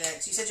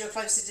 Helix. You said you're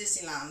close to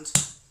Disneyland,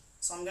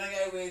 so I'm going to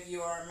go with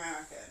you're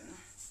American.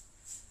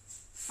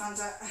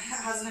 Fanta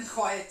has an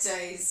acquired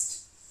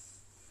taste.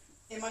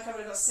 In my cupboard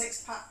I've got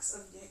 6 packs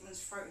of Hickman's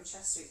throat and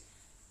chest sweets.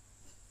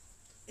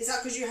 Is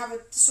that because you have a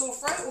sore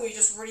throat, or you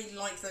just really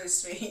like those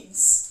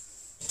sweets?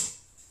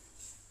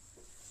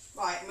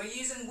 Right, and we're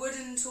using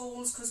wooden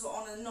tools because we're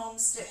on a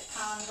non-stick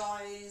pan,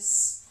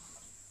 guys.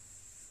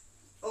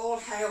 All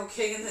hail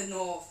King in the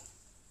North.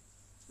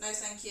 No,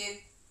 thank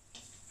you.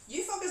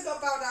 You fuckers got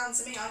to bow down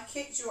to me. I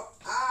kicked your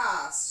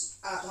ass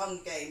at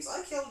Hunger Games.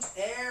 I killed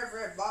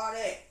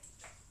everybody.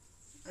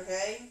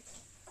 Okay?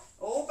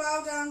 All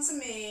bow down to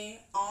me.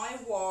 I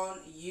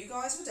won. You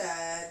guys were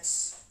dead.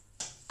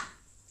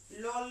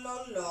 Lol,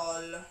 lol,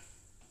 lol.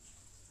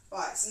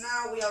 Right, so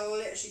now we are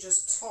literally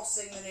just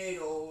tossing the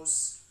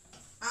noodles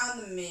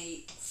and the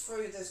meat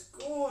through this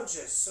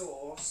gorgeous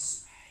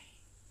sauce.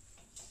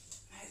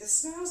 Mate, this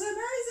smells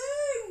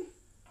amazing.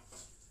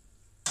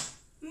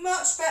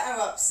 Much better,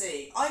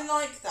 Upsy. I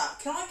like that.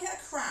 Can I get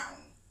a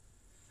crown?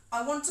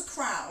 I want a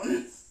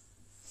crown.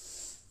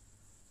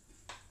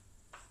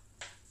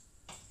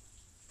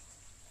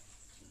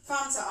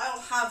 Fanta,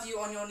 I'll have you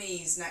on your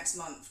knees next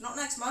month. Not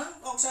next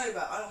month,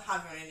 October. I'll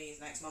have you on your knees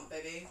next month,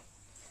 baby.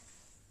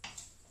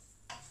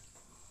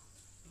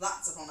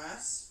 That's a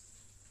promise.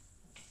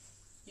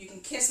 You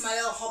can kiss my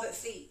little hobbit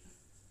feet.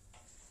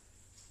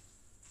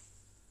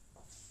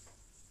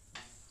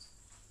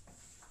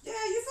 Yeah,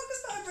 you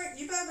fuckers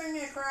better bring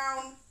me a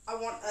crown. I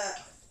want a...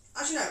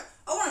 Actually, no.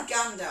 I want a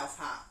Gandalf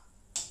hat.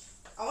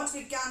 I want to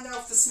be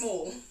Gandalf the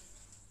Small.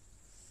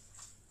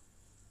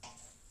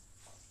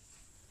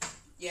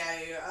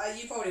 Yeah,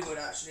 you probably would,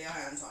 actually.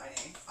 I am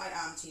tiny. I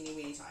am teeny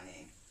weeny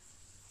tiny.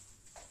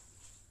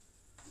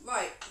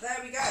 Right, there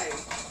we go.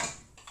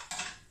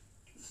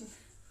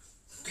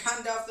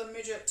 Gandalf the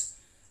Midget.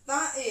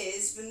 That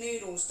is the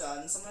noodles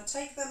done. So I'm going to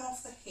take them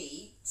off the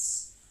heat.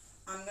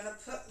 I'm going to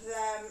put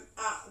them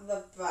at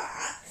the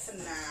back for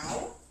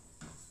now.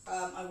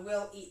 I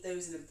will eat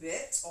those in a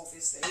bit,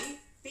 obviously.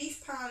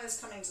 Beef pan is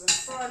coming to the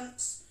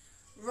front.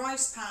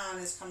 Rice pan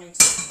is coming to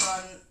the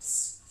front.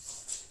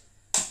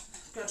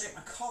 I'm going to drink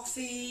my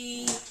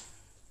coffee.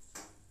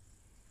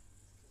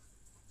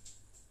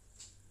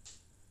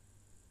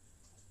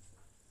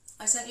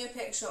 I sent you a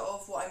picture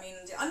of what I mean.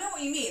 I know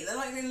what you mean. They're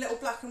like in little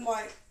black and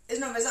white. Is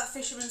that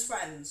Fisherman's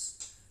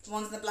Friends? The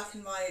ones in the black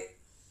and white.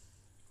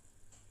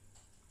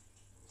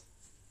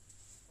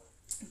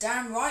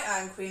 Damn right I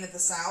am Queen of the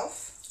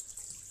South.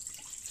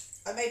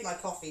 I made my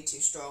coffee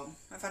too strong.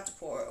 I've had to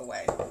pour it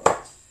away.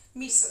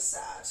 Me so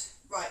sad.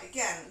 Right,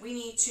 again, we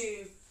need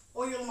to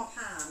oil my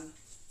pan.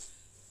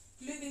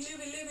 Looby,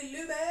 looby, looby,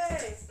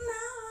 looby. No,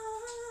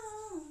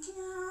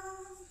 no.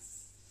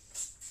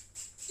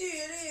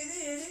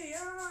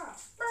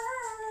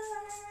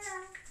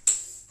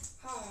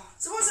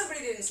 So what's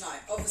everybody doing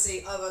tonight?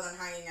 Obviously, other than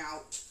hanging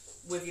out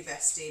with your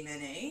bestie,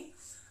 Minnie.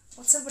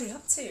 What's everybody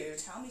up to?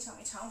 Tell me, tell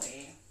me, tell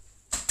me.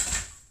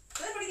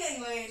 Is anybody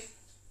getting laid?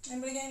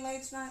 Anybody getting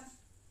laid tonight?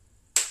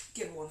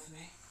 Give one for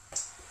me.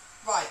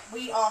 Right,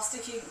 we are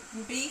sticking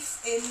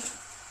beef in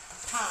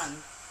pan.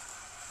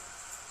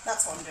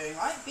 That's what I'm doing,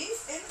 right?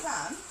 Beef in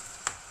pan.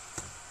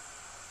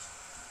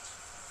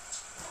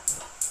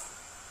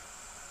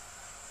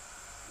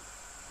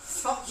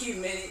 Fuck you,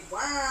 Minnie.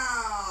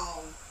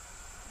 Wow.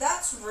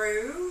 That's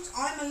rude.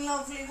 a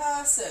lovely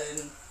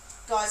person.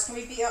 Guys, can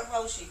we beat up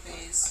Welshie,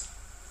 please?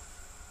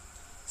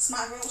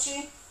 Smack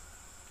Welshie?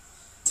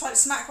 Type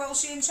smack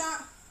Welshie in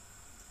chat.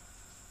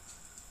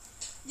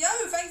 Yo,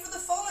 thank you for the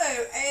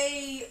follow.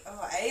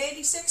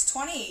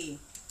 A8620.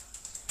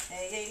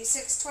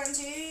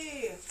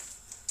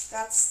 A8620.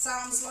 That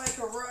sounds like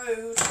a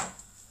road.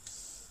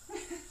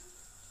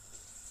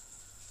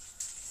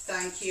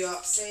 Thank you,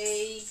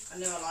 Upsy. I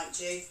knew I liked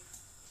you.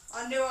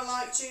 I knew I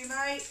liked you,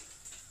 mate.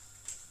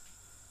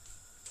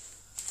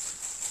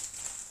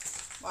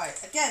 Right,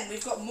 again,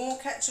 we've got more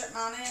ketchup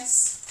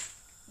mayonnaise.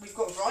 We've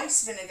got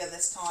rice vinegar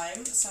this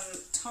time.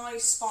 Some Thai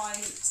style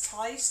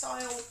paste.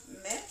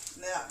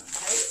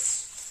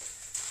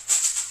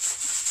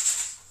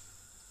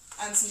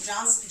 And some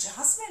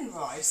jasmine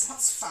rice.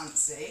 That's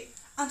fancy.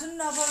 And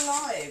another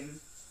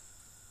lime.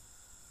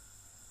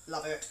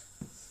 Love it.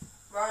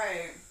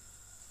 Right.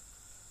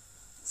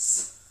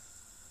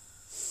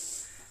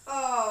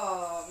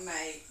 Oh,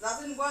 mate. That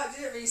didn't work,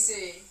 did it, Reese?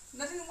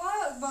 That didn't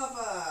work,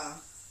 Bubba.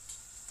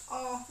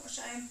 Oh, what a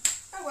shame.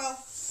 Oh, well.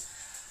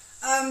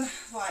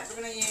 Right,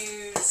 we're going to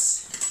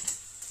use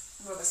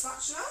rubber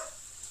spatula.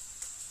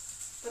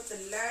 Put the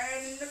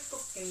lard in the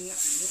cooking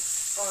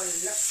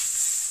oil.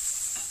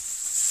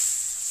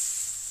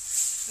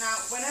 Now,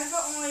 whenever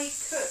I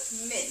cook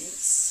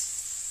mince,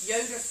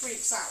 Yoda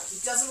freaks out. He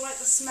doesn't like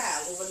the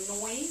smell or the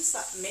noise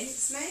that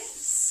mince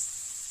makes.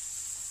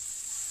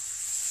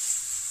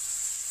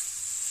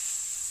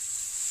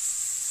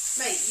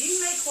 Mate, you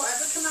make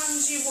whatever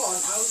commands you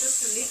want. I'll just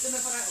delete them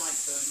if I don't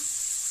like them.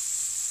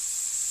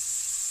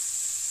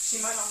 She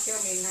might not kill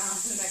me now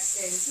in the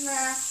next game.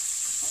 Nah.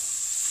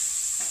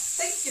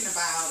 Thinking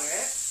about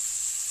it.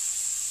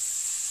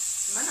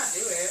 Might not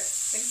do it.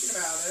 Thinking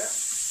about it.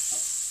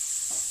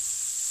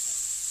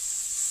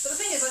 But the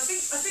thing is, I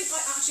think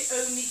I actually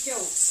only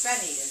killed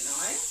Spenny, didn't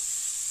I?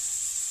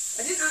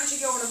 I didn't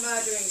actually go on a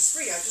murdering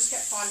spree. I just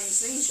kept finding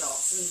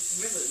slingshots and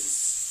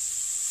rivers.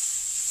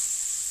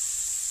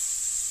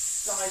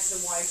 Dies the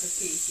wife of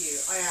PQ.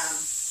 I am.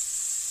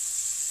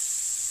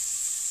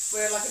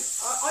 We're like,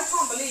 I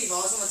can't believe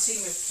I was on a team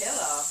with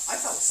Killer. I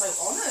felt so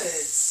honoured.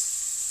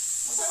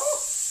 I was like,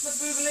 oh, the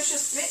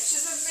boobalicious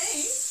bitches of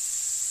me.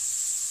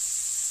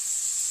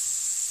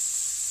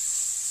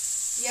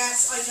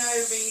 Yes, I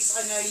know, Reese.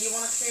 I know you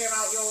want to clear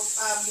out your,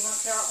 you want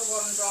to clear out the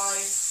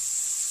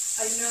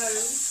OneDrive. I know.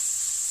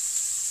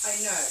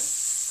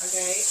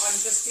 Okay, I'm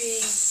just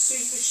being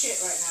super shit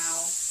right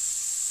now.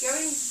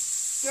 Going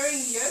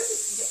yoga.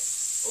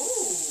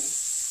 Ooh.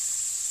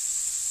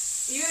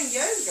 Are you doing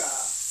yoga?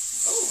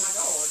 Oh my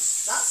god,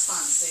 that's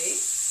fancy.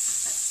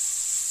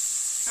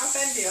 How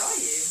bendy are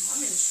you?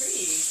 I'm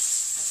intrigued.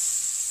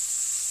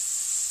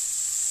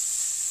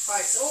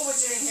 Right, so all we're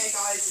doing here,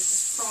 guys, is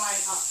just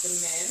frying up the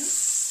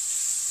mince.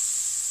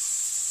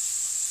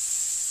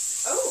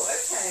 Oh,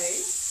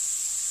 okay.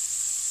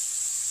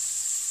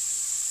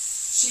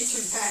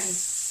 Chicken bend.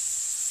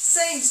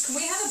 Sames, can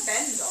we have a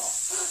bend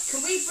off?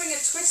 Can we bring a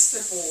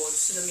twister board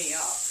to the meet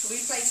up? Can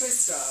we play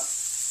Twister?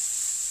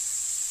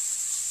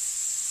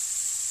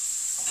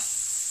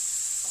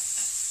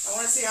 I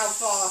want to see how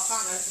far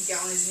Fanta can get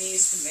on his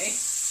knees for me.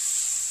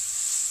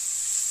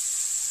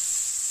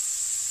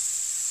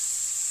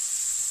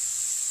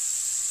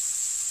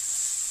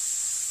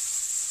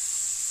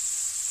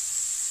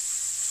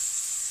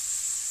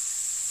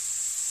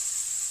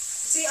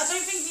 See, I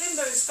don't think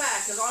Limbo is fair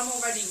because I'm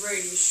already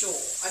really short.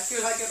 I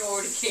feel like I'd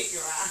already kick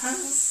your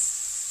ass.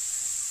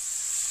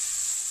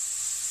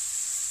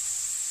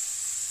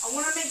 I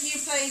want to make you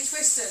play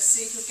Twister to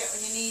see if you'll get on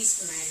your knees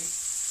for me.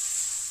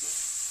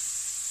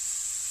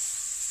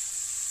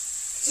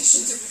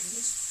 Petition to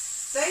read.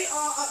 They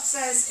are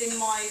upstairs in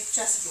my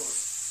chest of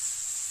drawers.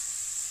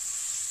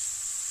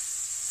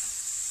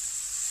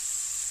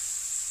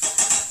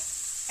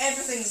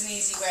 Everything's an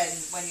easy win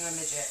when you're a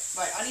midget.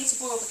 Right, I need to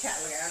boil the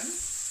kettle again.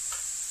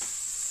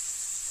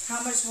 How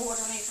much water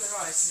do I need for the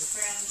rice? Is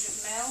it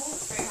 300 ml?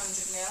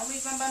 300 ml.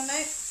 Leave my bun,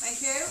 mate. Thank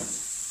you.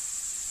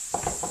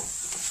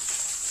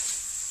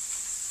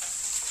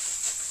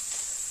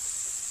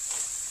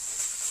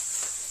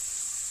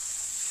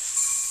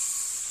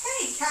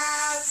 Hey,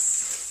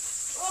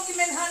 Kaz. Welcome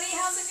in, honey.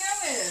 How's it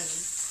going?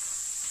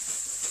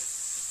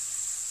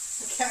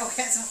 The kettle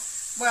gets on.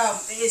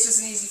 Well, it is just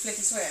an easy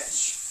flicky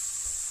switch.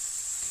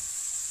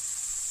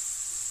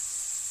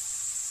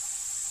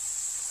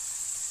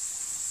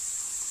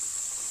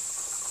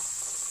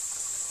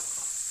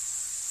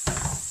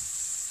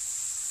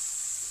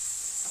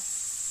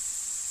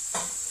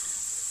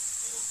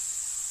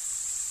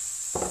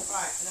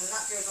 Right, and then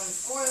that goes on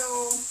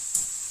foil.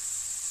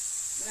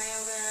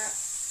 Nailed it.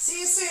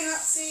 See you soon,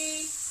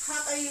 Upsy.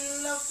 Have a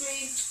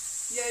lovely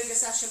yoga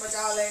session, my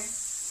darling.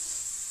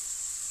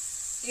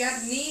 You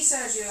had knee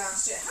surgery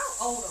last year. How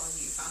old are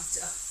you,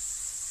 Fanta?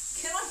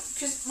 Can I,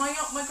 because my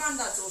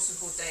granddad's also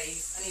called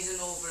Dave, and he's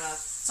a Northerner,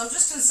 so I'm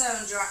just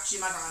concerned you're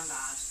actually my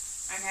granddad.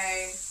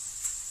 Okay?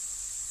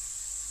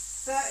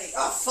 30.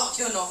 Oh, fuck,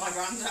 you're not my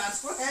granddad.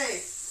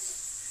 Hey.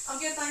 I'm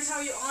good, thanks. How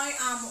are you? I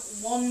am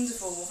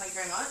wonderful. Thank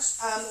you very much.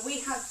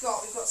 We've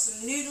got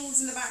some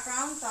noodles in the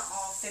background that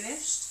are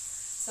finished.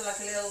 So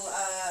like a little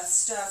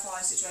stir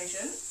fry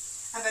situation.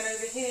 And then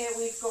over here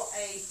we've got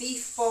a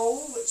beef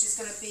bowl, which is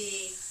going to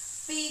be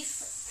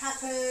beef,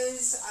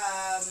 peppers,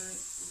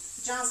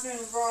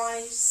 jasmine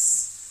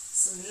rice,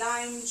 some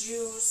lime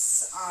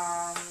juice,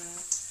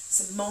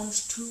 some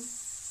mange tout.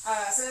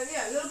 So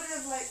yeah, a little bit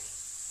of like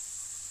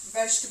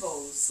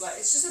vegetables. Like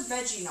it's just a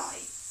veggie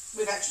night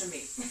with extra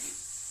meat.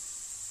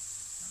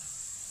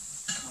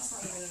 That's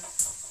not even.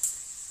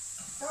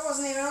 That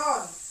wasn't even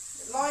on.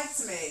 It lied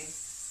to me.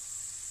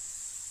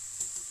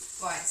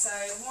 Right, so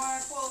while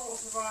I boil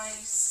the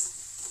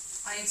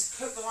rice, I need to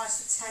cook the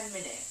rice for 10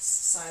 minutes.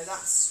 So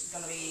that's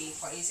going to be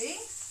quite easy.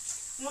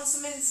 Once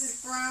the mince is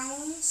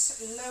browned,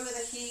 lower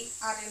the heat,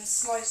 add in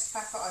sliced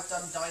pepper. I've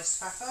done diced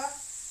pepper.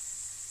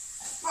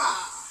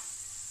 Ah!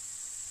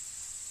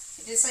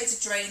 It did say to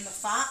drain the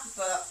fat,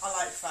 but I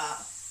like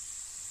fat.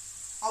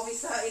 I'll be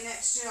 30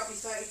 next year, I'll be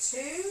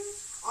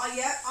 32.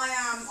 Yeah,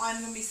 I'm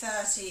going to be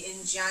 30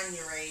 in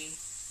January.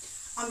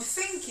 I'm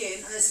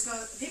thinking, and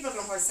people are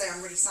going to probably say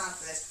I'm really sad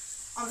for this,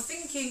 I'm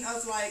thinking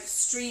of like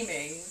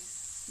streaming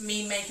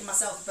me making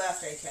myself a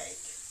birthday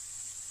cake.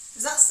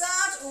 Is that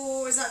sad,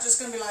 or is that just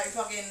going to be like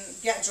fucking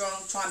get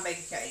drunk, try and bake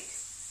a cake?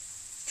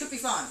 Could be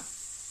fun.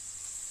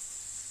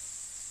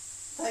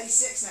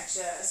 36 next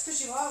year. It's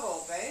because you are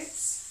old,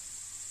 babes.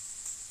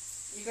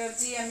 You're going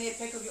to DM me a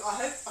pic of your...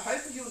 I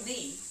hope of your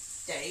knee,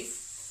 Dave.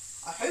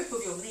 I hope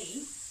of your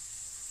knee.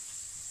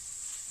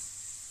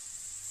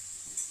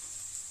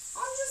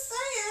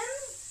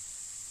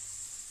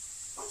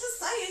 I'm just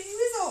saying, you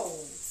is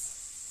old.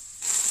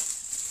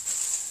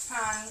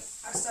 Pan,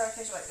 I stir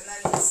occasionally, and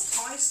then this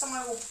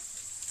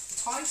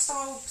Thai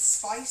style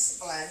spice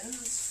blend.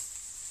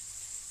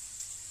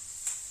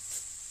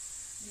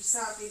 You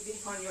sadly be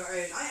on your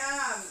own. I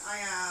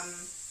am.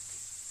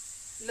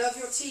 Love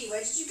your tea.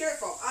 Where did you get it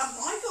from?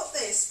 I got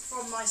this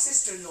from my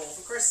sister-in-law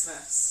for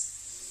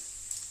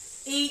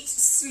Christmas. Eat,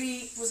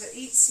 sleep,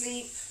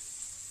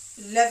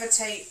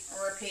 levitate,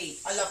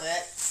 repeat. I love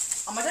it.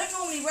 I don't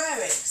normally wear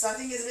it because I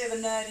think it's a bit of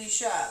a nerdy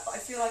shirt, but I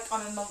feel like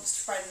I'm amongst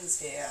friends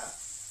here,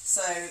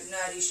 so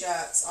nerdy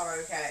shirts are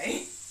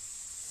okay.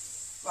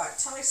 Right,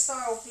 Thai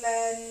style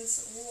blend,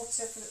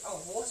 water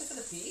for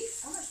the beef.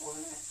 How much water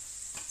in it?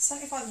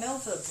 75ml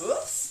for the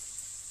buff.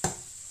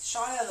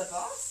 Shia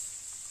LaBeouf.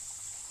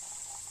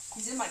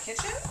 He's in my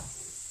kitchen.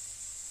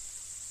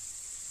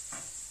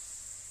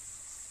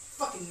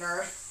 Fucking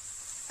nerd.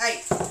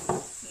 Hey,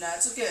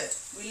 nerds are good.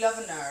 We love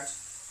a nerd.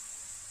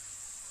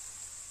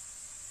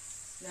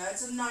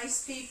 Nerds are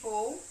nice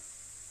people.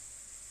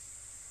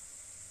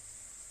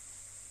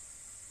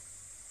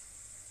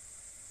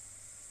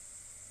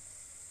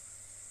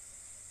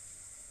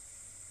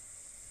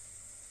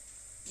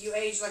 You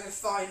age like a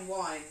fine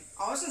wine.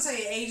 I was going to say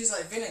it ages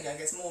like vinegar,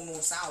 gets more and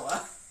more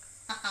sour.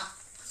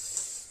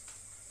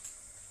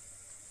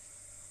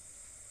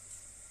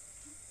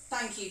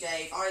 Thank you,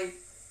 Dave. I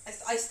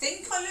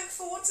think I look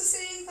forward to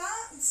seeing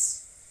that.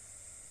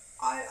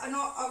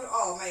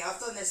 Oh mate, I've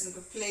done this in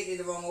completely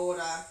the wrong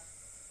order.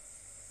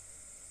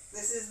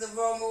 This is the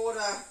wrong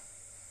order.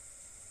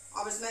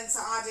 I was meant to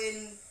add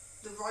in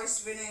the rice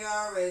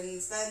vinegar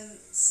and then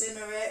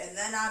simmer it and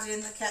then add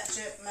in the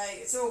ketchup,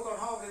 mate. It's all gone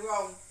horribly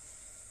wrong.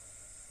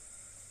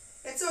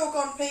 It's all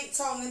gone Pete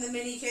Tong in the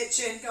mini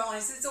kitchen,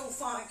 guys. It's all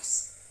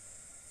fucked.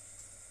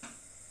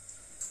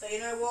 But you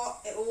know what?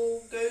 It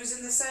all goes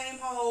in the same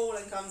hole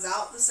and comes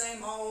out the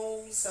same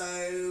hole,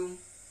 so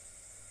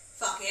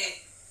fuck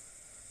it.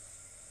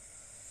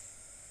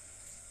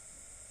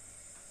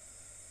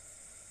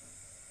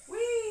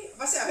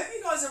 I hope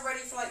you guys are ready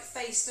for like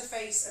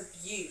face-to-face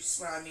abuse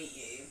when I meet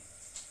you.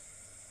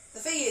 The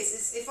thing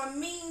is if I'm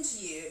mean to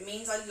you, it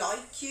means I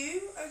like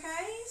you,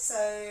 okay?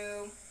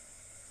 So,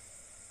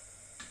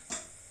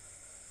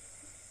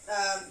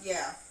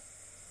 yeah.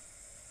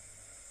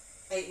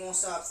 8 more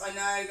subs. I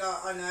know, God,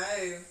 I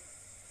know.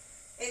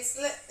 It's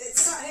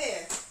sat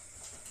here.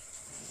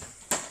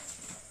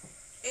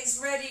 It's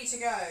ready to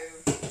go,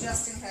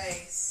 just in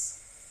case.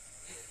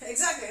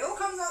 Exactly, it all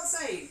comes out the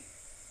same.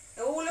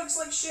 It all looks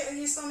like shit in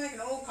your stomach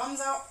and it all comes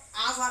out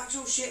as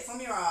actual shit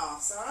from your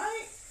ass,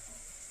 alright?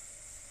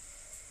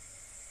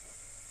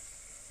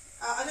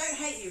 I don't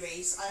hate you,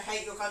 Reese. I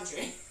hate your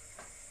country.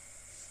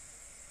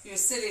 You're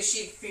silly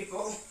sheep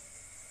people.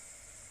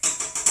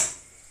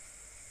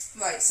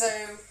 Right, so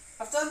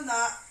I've done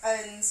that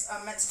and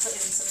I'm meant to put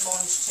in some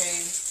mange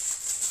too.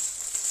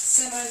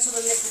 Simmer until the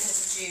liquid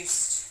has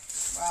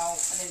reduced. Well,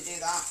 I didn't do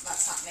that.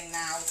 That's happening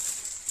now.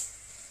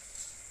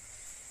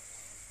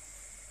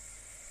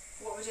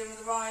 What we're doing with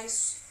the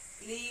rice,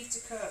 leave to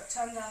cook,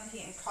 turn down the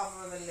heat and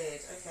cover with a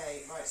lid.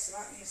 Okay, right, so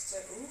that needs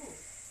to,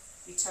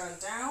 be turned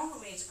down.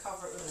 We need to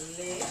cover it with a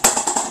lid.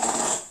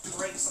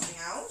 Break something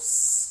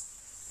else.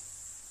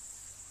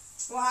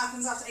 What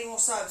happens after 8 more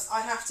subs? I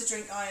have to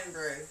drink Iron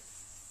Brew.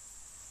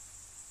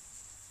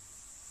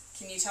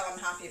 Can you tell I'm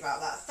happy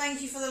about that?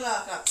 Thank you for the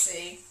lurk,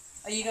 Upsy.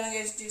 Are you going to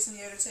go do some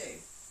yoga too?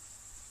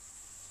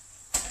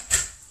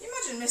 Can you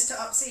imagine Mr.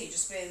 Upsea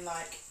just being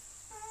like,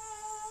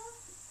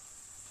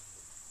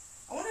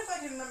 I wonder if I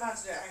can remember how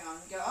to do it. Hang on,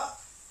 go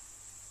up.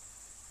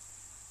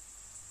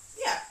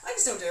 Yeah, I can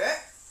still do it.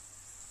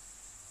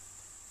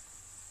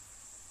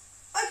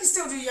 I can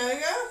still do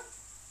yoga.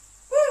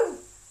 Woo!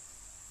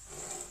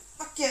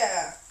 Fuck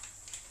yeah.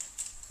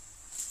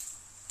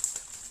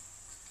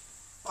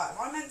 Right,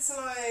 am I meant to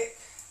like,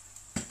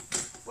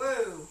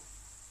 whoa.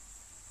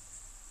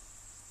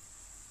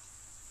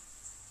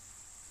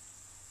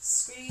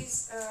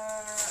 Squeeze,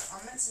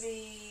 I'm meant to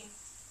be,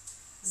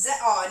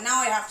 oh,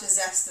 now I have to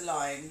zest the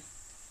line.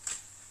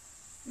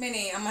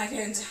 Minnie, am I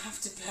going to have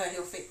to blur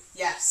your feet?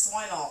 Yes,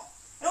 why not?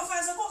 In all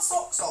fairness, I've got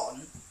socks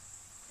on.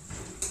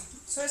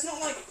 So it's not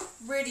like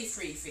really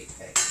free feet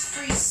pics, it's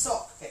free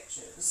sock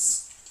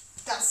pictures.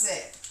 That's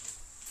it.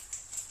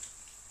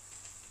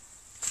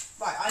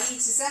 Right, I need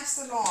to zest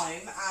the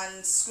lime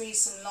and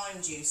squeeze some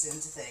lime juice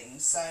into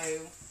things,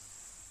 so...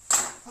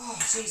 Oh,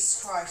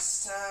 Jesus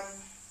Christ.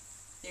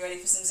 You ready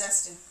for some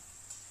zesting?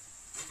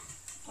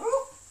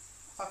 Ooh,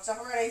 fucked up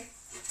already.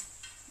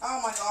 Oh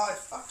my god,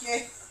 fuck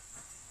you.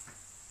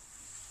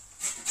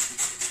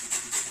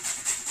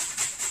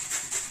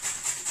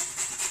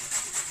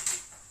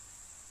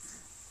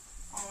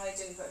 Oh, I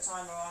didn't put a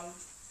timer on.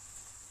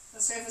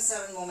 Let's go for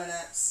 7 more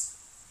minutes.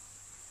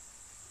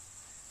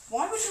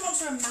 Why would you want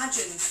to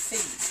imagine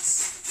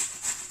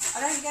feet? I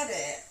don't get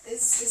it.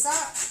 Is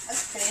that a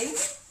thing?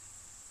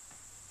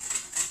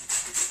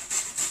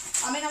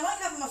 I mean, I like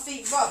having my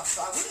feet rubbed,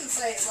 but I wouldn't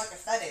say it's like a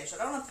fetish. I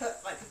don't want to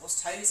put like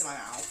people's toes in my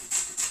mouth.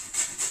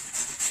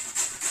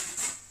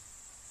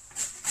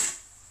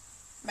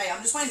 Mate,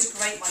 I'm just wanting to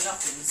grate my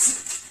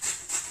knuckles.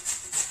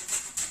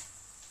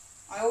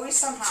 I always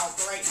somehow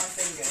grate my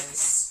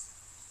fingers.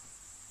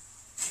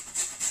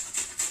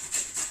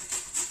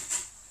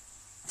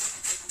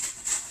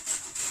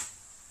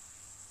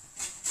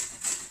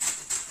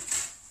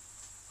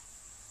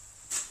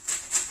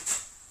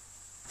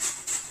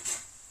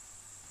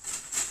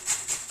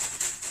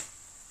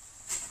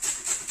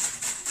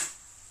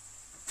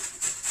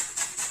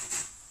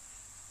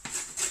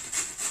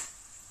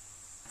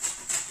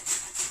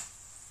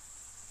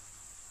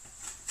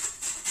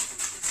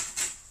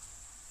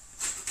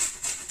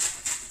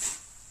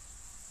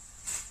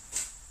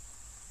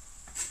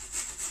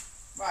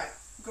 Right,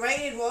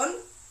 grated one.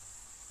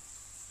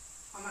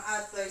 I'm going to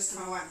add those to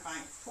my wank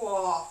bank.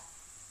 Whoa.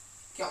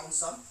 Get on,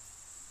 son.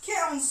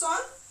 Get on, son.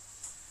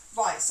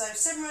 Right, so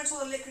simmer until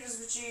the liquid is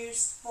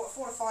reduced, 4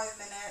 to 5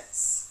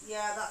 minutes.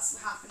 Yeah, that's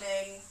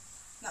happening.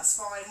 That's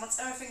fine. Once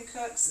everything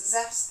cooks,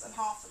 zest and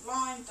half the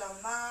lime, done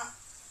that.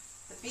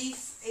 The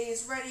beef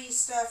is ready,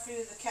 stir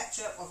through the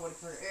ketchup, I've already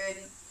put it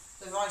in.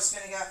 The rice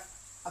vinegar,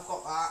 I've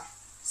got that.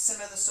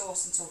 Simmer the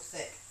sauce until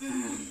thick.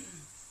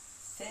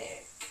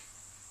 Thick.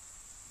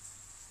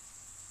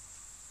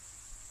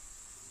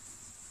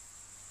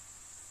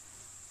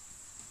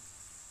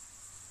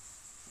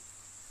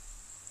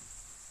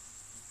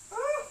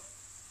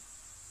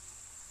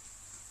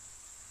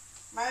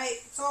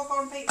 Mate, talk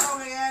on Pete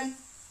Pong again.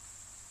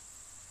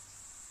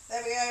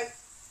 There we go.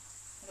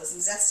 I've got some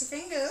zesty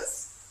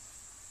fingers.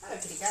 Hello,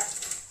 kitty cat.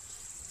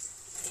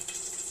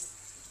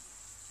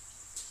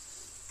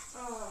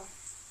 Oh.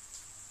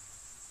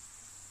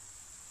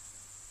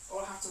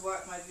 I'll have to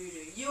work my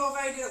voodoo. You are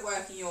very good at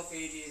working your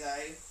voodoo,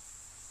 though.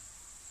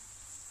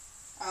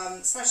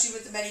 Especially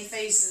with the Many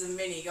Faces of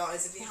Minnie,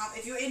 guys.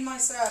 If you're in my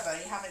server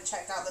and you haven't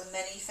checked out the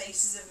Many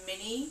Faces of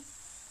Minnie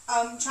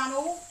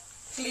channel,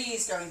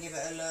 please go and give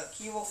it a look.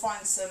 You will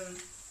find some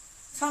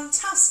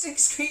fantastic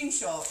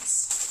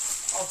screenshots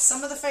of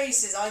some of the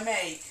faces I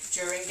make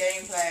during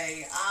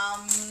gameplay.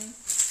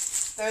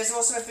 There is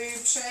also a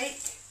boob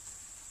shake.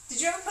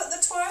 Did you ever put the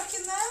twerk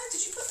in there?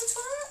 Did you put the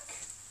twerk?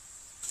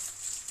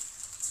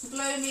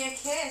 Blow me a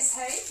kiss.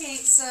 Hey,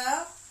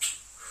 pizza.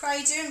 How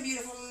you doing,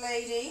 beautiful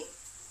lady?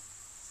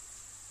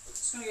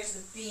 Just going to go to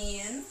the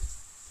bean.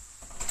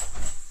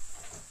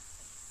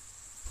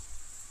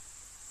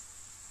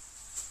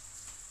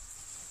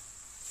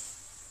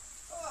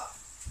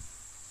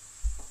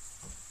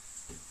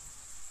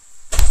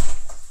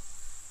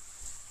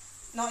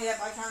 Not yet,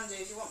 but I can do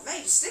if you want.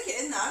 Mate, just stick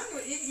it in there.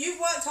 You've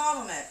worked hard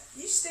on it.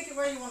 You stick it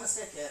where you want to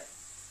stick it.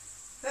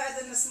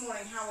 Better than this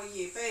morning. How are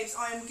you? Babes,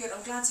 I am good.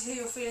 I'm glad to hear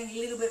you're feeling a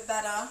little bit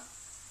better.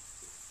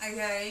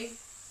 Okay.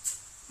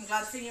 I'm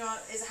glad to feel you.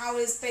 How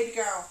is baby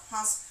girl?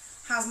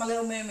 How's my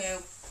little moo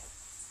moo?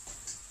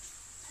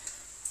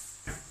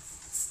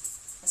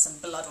 There's some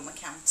blood on the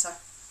counter.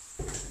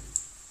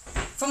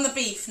 From the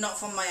beef, not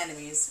from my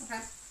enemies.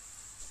 Okay.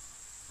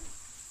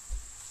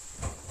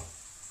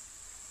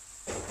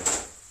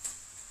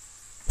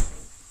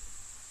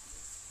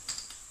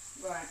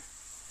 Right.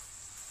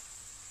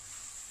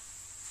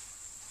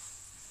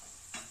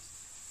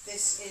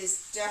 This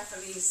is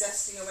definitely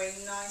zesting away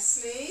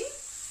nicely.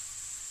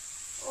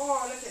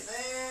 Oh, look at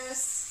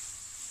this.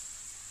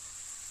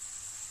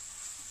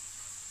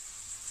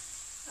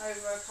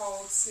 Over a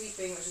cold,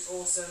 sleeping, which is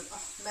awesome.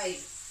 Oh,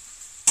 mate,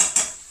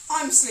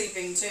 I'm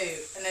sleeping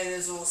too, and it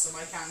is awesome,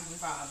 I can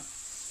confirm.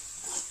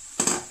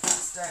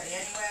 That's dirty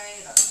anyway,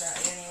 that's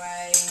dirty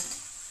anyway.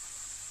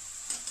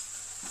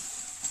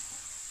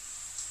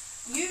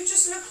 You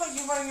just look like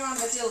you're running around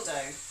with a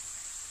dildo,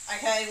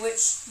 okay,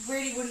 which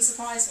really wouldn't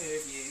surprise me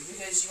with you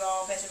because you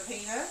are a bit of a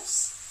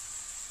penis.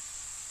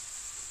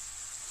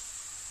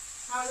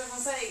 How does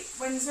everyone say,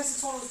 when's Mr.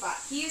 Toddles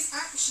back? He is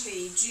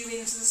actually due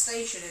into the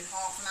station in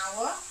half an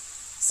hour,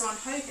 so I'm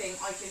hoping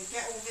I can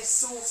get all this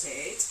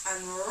sorted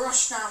and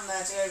rush down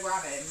there to go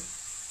grab him,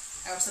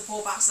 else the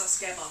poor bastard has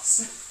to get a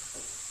bus.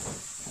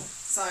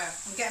 So,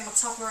 I'm getting my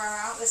Tupperware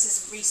out. This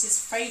is Reese's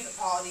favourite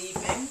part of the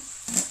evening,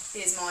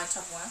 is my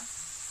Tupperware.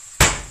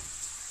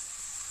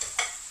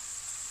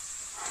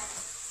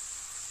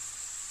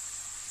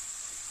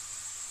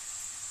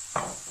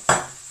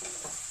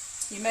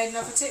 You made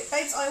enough for two?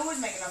 Babes, I always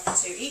make enough for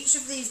two. Each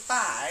of these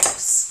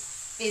bags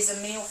is a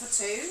meal for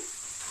two.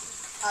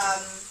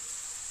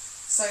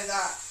 So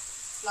that,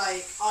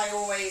 like, I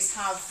always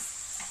have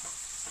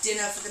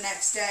dinner for the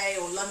next day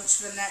or lunch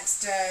for the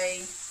next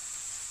day.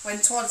 When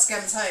Twads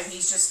comes home,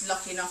 he's just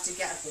lucky enough to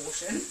get a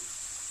portion.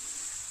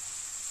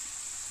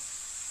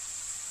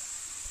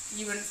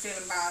 You wouldn't feel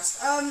embarrassed.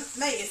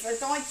 Mate, if a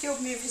guy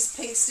killed me with his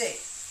pink stick,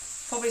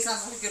 probably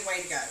sounds like a good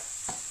way to go.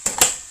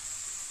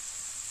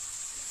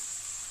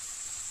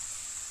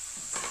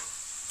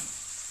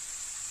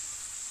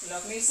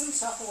 Love me some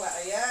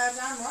Tupperware. Yeah,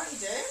 damn right you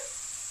do.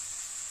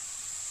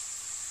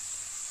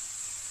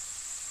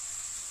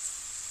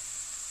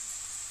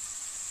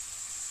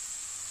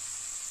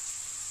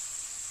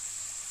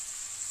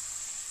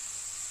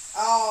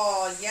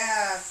 Oh,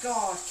 yeah,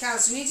 God.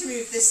 Kaz, you need to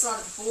move this side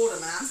of the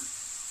border, man.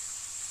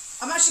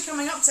 I'm actually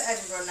coming up to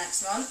Edinburgh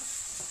next month.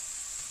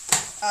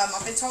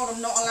 I've been told I'm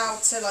not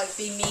allowed to, like,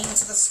 be mean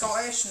to the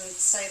Scottish and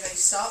say they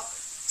suck.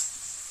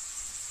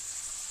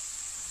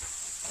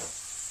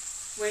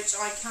 Which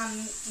I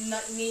can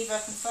neither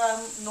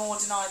confirm nor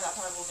deny that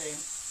I will do.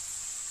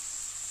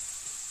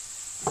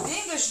 The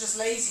English are just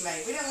lazy,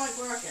 mate. We don't like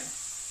working.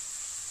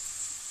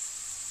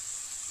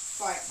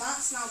 Right,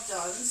 that's now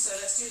done, so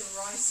let's do the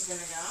rice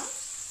vinegar.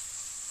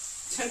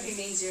 Don't be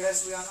mean to you,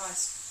 as we are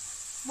nice.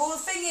 Well, the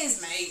thing is,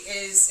 mate,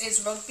 is it's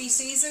rugby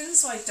season,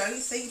 so I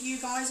don't think you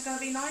guys are going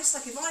to be nice.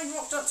 Like, if I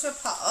rocked up to a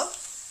pub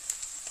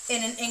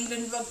in an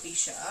England rugby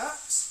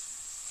shirt,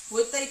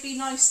 would they be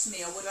nice to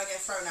me or would I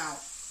get thrown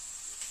out?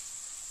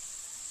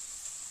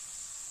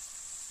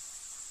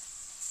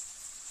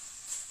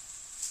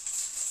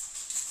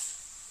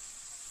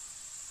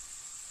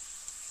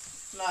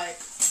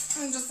 Like,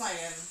 I'm just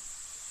saying.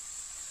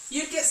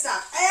 You'd get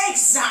stabbed.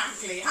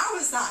 Exactly! How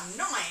is that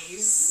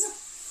nice?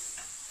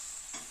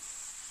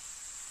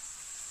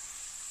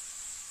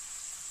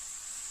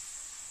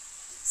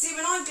 See,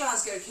 when I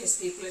Glasgow kiss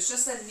people, it's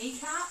just their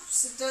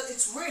kneecaps.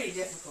 It's really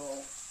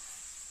difficult.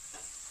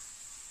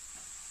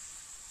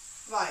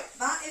 Right,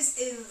 that is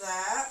in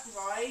there,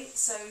 right?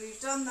 So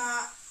we've done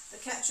that, the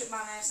ketchup,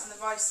 mayonnaise and the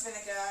rice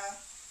vinegar.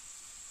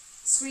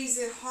 Squeeze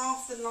in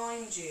half the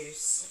lime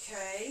juice,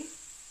 okay?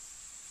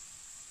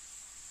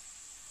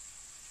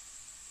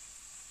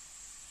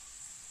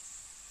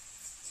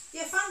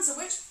 Yeah, Fanta,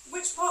 which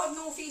part of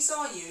North East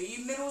are you? Are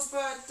you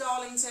Middlesbrough,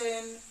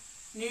 Darlington,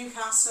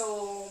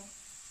 Newcastle,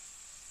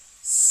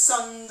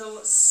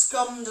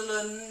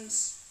 Scunderland?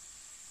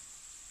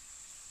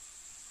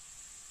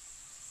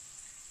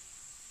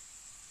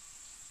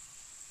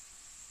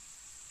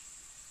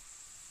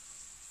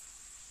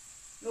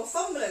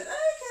 Northumberland,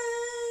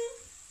 okay.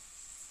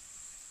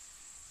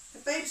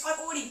 But babes,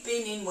 I've already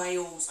been in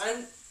Wales. I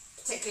don't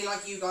particularly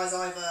like you guys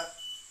either.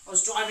 I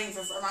was driving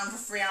around for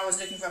 3 hours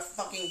looking for a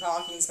fucking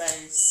parking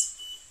space.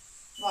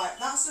 Right,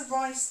 that's the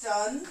rice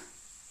done.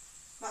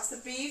 That's the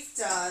beef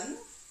done.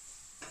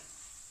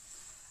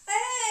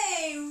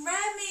 Hey,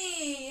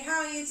 Remy!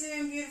 How are you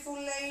doing, beautiful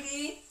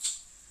lady?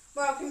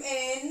 Welcome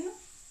in.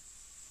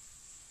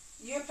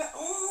 You're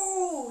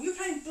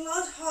playing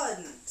Blood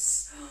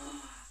Hunt.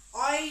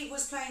 I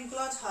was playing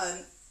Blood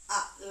Hunt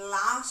at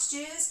last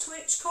year's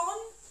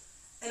TwitchCon,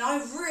 and I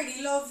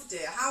really loved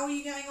it. How are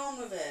you getting on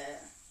with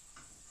it?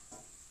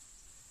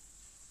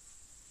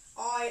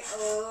 I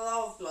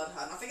love Blood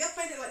Hunt. I think I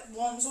played it like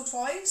once or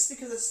twice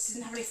because I just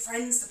didn't have any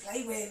friends to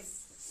play with.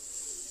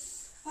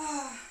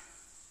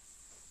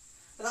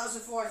 But that was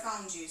before I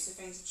found you, so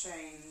things have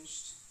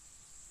changed.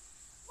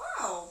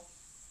 Wow.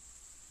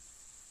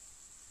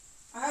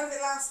 I heard of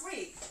it last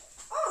week.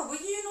 Oh, were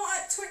you not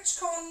at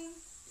TwitchCon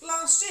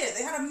last year?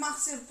 They had a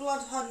massive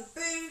Blood Hunt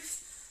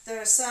booth. They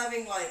were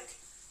serving like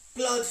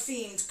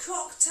blood-themed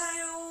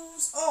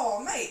cocktails. Oh,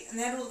 mate. And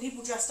they had all the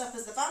people dressed up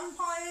as the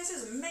vampires. It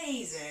was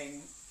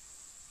amazing.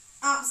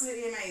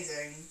 Absolutely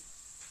amazing.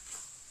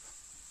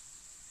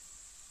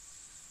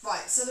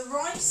 Right, so the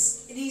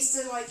rice, it needs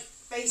to like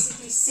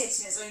basically sit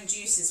in its own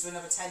juices for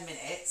another 10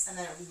 minutes and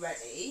then it'll be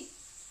ready.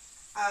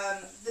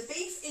 The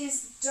beef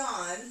is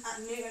done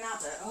at Newton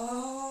Abbot.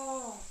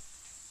 Oh.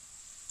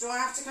 Do I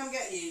have to come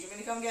get you? Do you want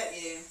me to come get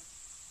you?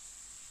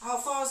 How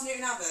far is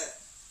Newton Abbot?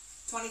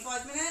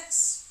 25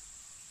 minutes?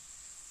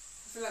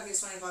 I feel like it's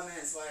 25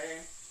 minutes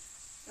away.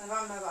 I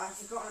remember, I've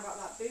forgotten about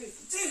that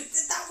booth. Dude,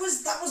 that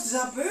was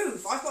the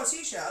booth. I've got a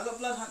t-shirt. I've got a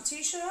Blood Hunt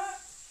t-shirt.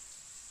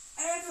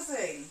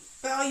 Everything.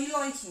 But are you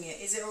liking it?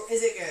 Is it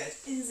good?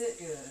 Is it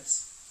good?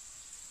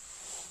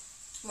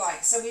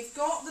 Right, so we've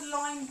got the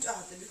lime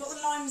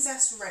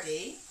zest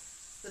ready.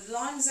 The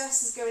lime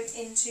zest is going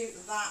into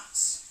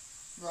that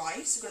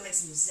rice. We're going to make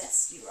some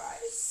zesty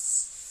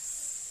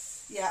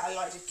rice. Yeah, I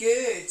liked it.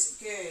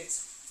 Good.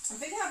 I'm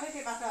thinking I'll pick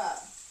it back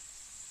up.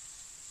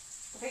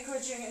 I think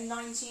we're doing it in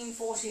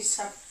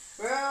 1947.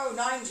 Oh,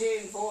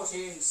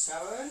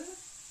 1947.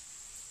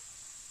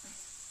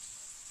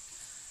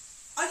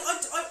 I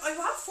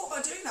have thought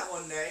about doing that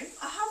one day.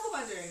 I have thought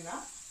about doing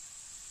that.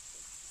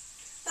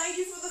 Thank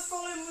you for the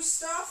follow,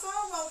 Mustafa.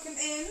 Welcome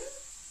in.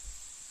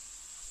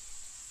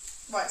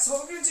 Right, so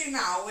what we're going to do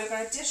now, we're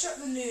going to dish up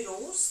the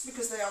noodles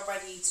because they are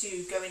ready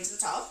to go into the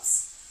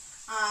tubs.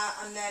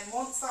 And then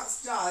once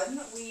that's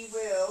done, we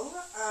will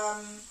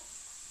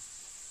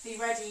be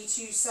ready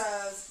to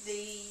serve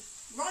the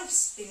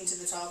rice into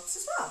the tubs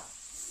as well.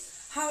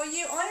 How are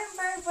you? I am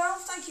very well,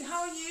 thank you.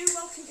 How are you?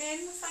 Welcome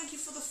in. Thank you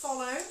for the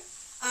follow.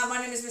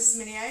 My name is Mrs.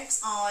 Mini Eggs.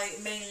 I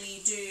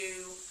mainly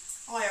do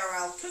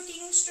IRL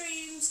cooking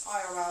streams,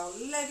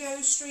 IRL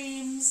Lego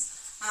streams,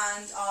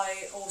 and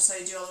I also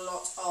do a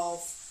lot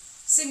of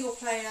single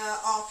player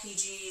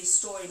RPG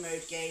story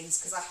mode games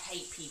because I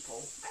hate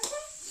people.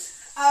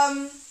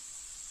 Okay.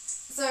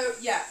 So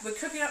yeah, we're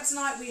cooking up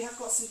tonight. We have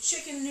got some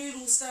chicken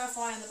noodle stir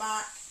fry in the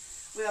back.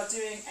 We are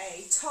doing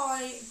a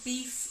Thai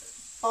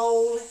beef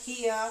bowl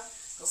here.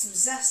 Got some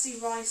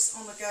zesty rice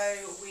on the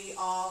go.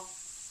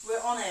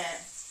 We're on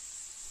it.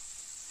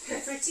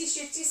 Pretty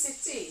shitty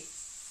city.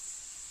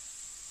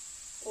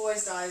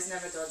 Always dies,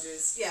 never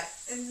dodges. Yeah,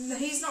 and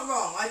he's not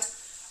wrong.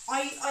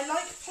 I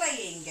like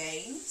playing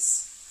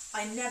games.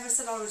 I never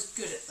said I was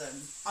good at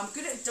them. I'm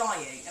good at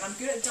dying, and I'm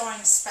good at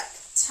dying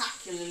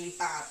spectacularly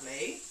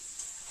badly.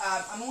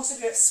 I'm also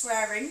good at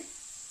swearing,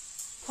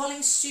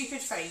 pulling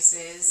stupid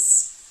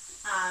faces,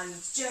 and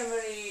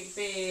generally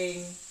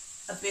being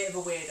a bit of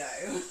a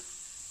weirdo.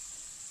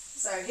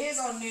 So here's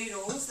our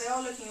noodles. They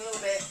are looking a little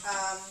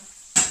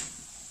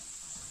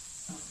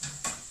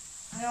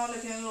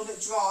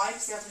bit dry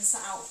because they have been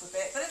sat out for a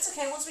bit, but it's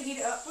okay. Once we heat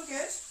it up, we're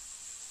good.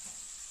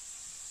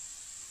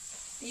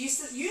 You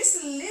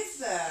used to live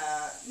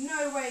there.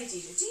 No way,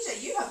 DJ.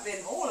 DJ, you have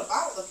been all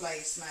about the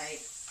place,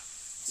 mate.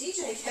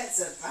 DJ gets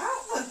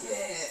about a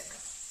bit.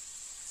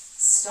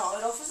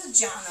 Started off as a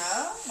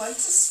janner, went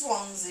to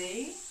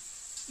Swansea,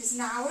 is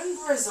now in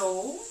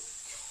Bristol.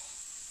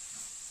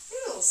 You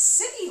little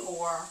city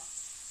whore.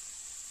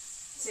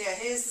 So yeah,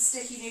 here's the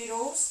sticky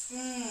noodles.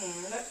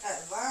 Look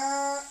at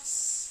that.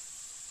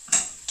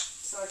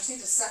 So I just need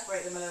to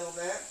separate them a little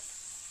bit.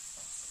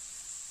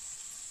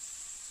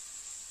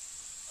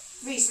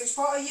 Reese, which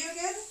part are you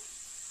again?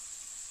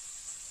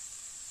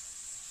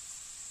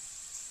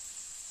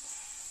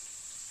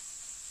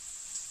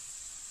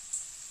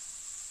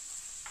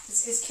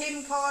 Is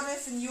Kim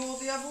Cardiff and you're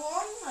the other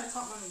one? I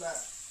can't remember.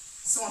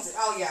 Swansea.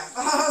 Oh yeah.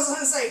 I was going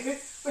to say,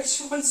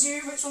 which one's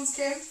you? Which one's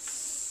Kim?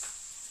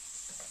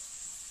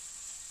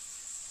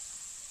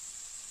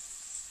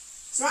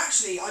 So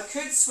actually, I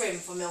could swim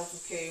for Milk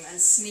of Coombe and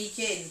sneak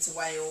into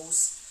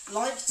Wales,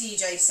 like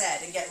DJ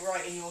said, and get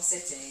right in your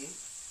city.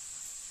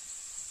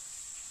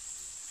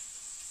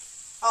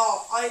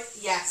 Oh,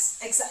 yes,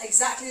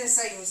 exactly the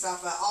same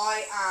stuff. But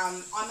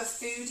I'm a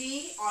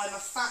foodie. I'm a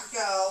fat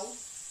girl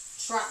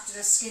trapped in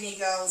a skinny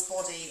girl's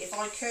body. If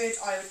I could,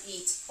 I would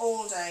eat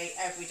all day,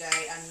 every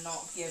day, and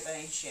not give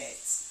a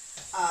shit.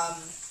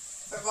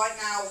 But right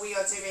now we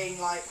are doing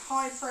like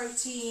high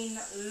protein,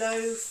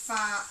 low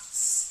fat,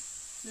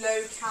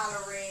 low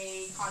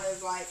calorie, kind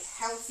of like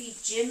healthy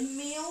gym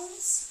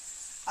meals.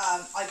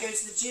 I go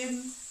to the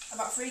gym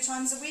about 3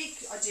 times a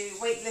week. I do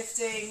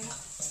weightlifting,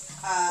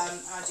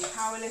 and I do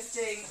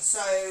powerlifting,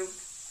 so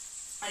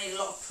I need a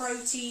lot of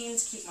protein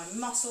to keep my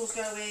muscles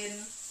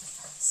going.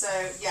 So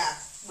yeah,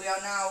 we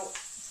are now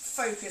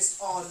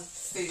focused on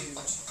food.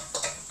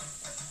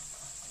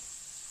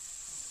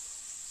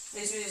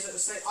 These videos,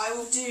 so I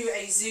will do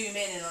a zoom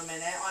in a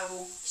minute. I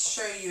will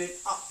show you an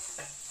up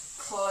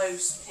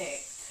close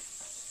pic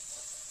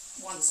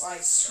once I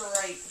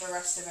scrape the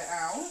rest of it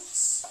out.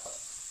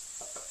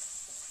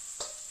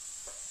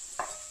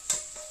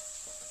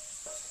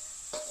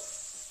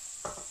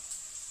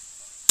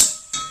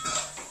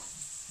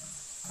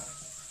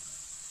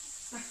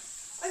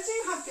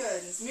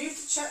 Moved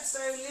to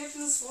Chepstow, lived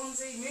in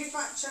Swansea, moved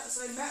back to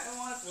Chepstow, met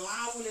my wife,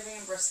 now we're living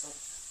in Bristol.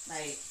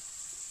 Mate,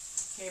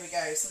 here we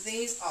go. So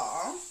these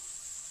are,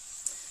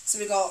 so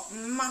we've got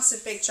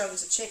massive big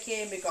chunks of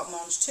chicken, we've got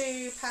mange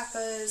two,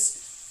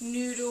 peppers,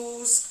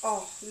 noodles.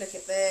 Oh, look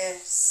at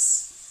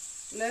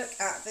this. Look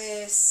at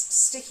this.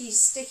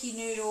 Sticky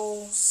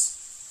noodles,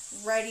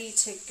 ready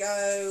to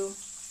go.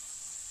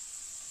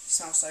 They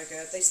smell so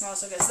good. They smell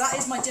so good. So that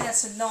is my dinner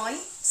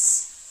tonight.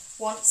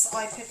 Once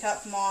I pick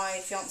up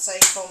my fiance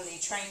from the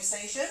train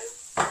station,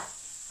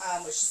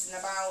 which is in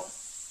about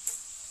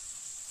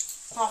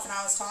half an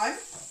hour's time.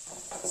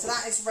 So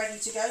that is ready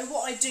to go.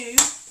 What I do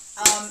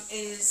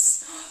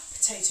is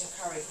potato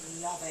curry.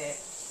 Love it.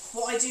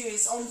 What I do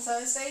is on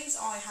Thursdays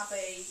I have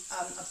a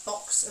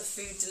box of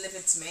food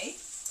delivered to me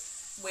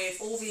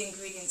with all the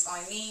ingredients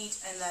I need,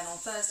 and then on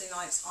Thursday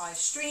nights I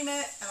stream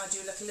it and I do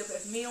like a little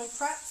bit of meal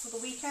prep for the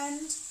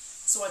weekend.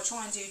 So I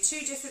try and do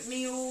 2 different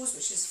meals,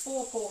 which is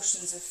 4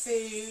 portions of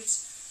food,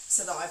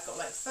 so that I've got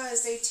like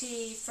Thursday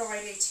tea,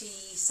 Friday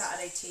tea,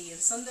 Saturday tea and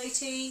Sunday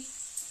tea.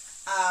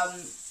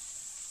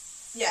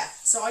 Yeah,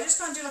 so I just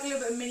kind of do like a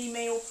little bit of mini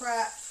meal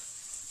prep,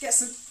 get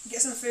some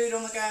food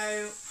on the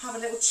go, have a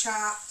little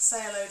chat,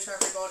 say hello to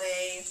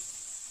everybody.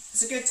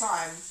 It's a good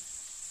time.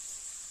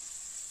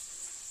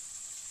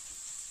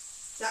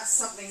 That's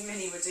something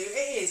Minnie would do.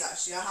 It is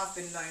actually. I have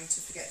been known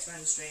to forget to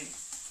end stream.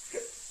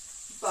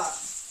 But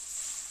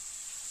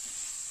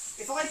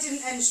if I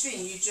didn't end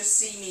stream, you'd just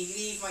see me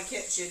leave my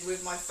kitchen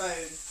with my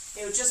phone.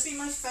 It would just be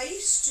my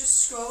face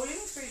just scrolling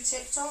through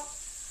TikTok.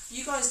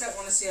 You guys don't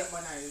want to see up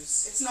my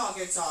nose. It's not a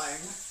good time.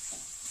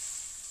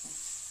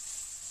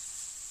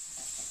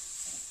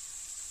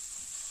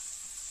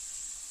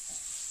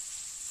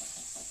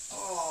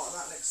 Oh,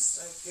 that looks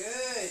so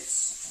good.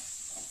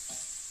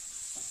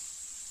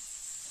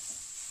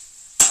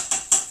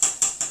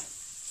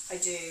 I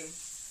do.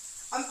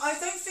 I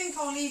don't think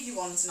I'll leave you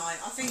on tonight.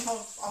 I think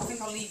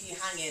I'll leave you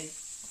hanging.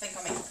 I think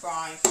I'll make you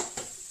cry.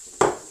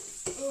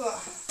 Ugh.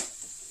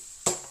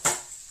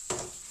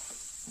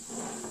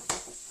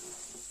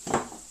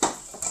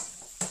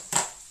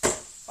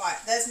 Right,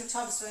 there's my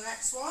tubs for the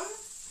next one.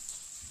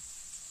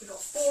 We've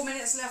got 4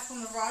 minutes left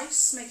on the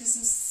rice, making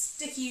some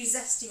sticky,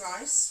 zesty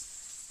rice.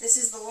 This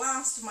is the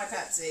last of my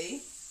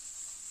Pepsi.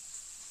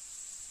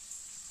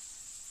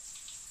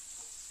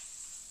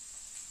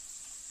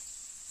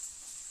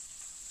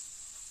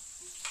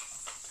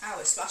 Ow,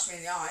 it splashed me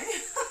in the eye.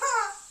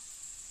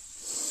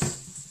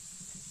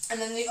 And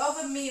then the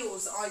other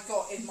meals that I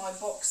got in my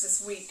box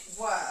this week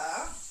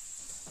were...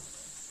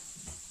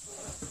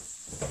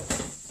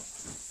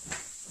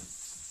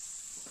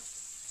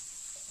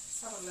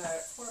 Let's have a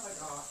look. What have I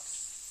got?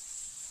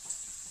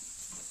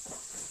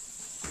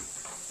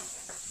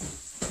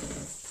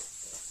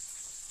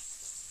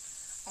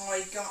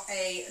 I got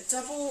a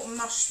double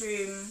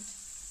mushroom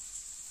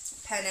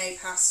penne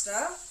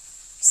pasta.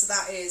 So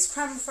that is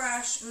creme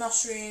fraiche,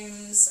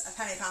 mushrooms, a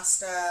penne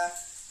pasta,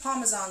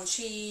 Parmesan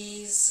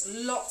cheese,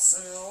 lots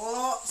and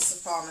lots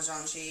of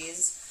Parmesan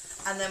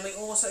cheese. And then we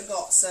also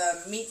got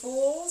some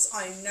meatballs.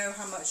 I know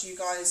how much you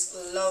guys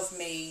love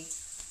me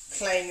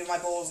playing with my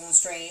balls on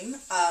stream,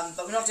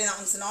 but we're not doing that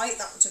one tonight.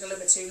 That took a little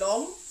bit too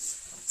long.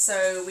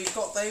 So we've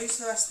got those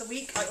for the rest of the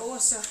week. I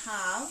also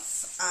have,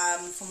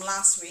 from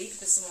last week,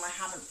 this is one I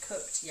haven't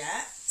cooked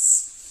yet.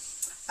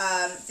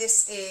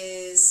 This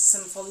is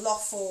some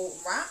falafel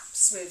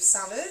wraps with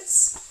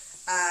salads,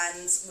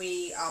 and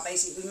we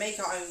make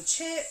our own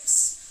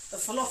chips. The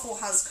falafel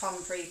has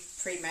come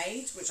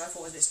pre-made, which I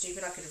thought was a bit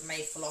stupid. I could have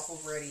made falafel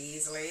really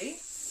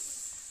easily.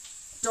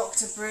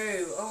 Dr.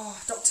 Brew, oh,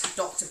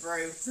 Dr.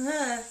 Brew,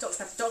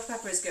 Dr.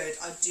 Pepper is good.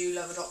 I do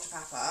love a Dr.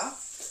 Pepper.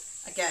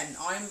 Again,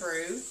 Iron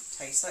Brew,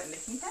 tastes like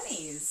licking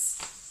pennies.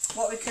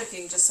 What we're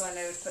cooking, just so I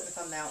know to put the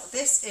thumbnail.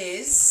 This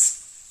is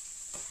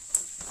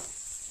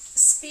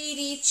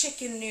Speedy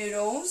chicken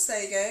noodles.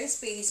 There you go,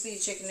 Speedy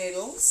chicken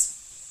noodles.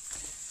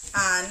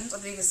 And I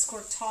believe this is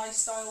called a Thai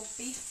style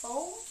beef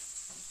bowl.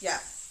 Yeah,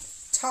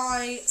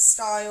 Thai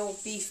style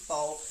beef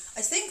bowl.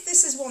 I think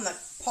this is one that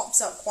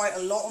pops up quite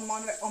a lot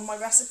on my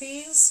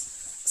recipes.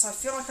 So I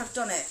feel like I've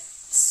done it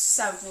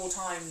several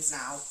times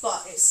now,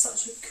 but it's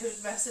such a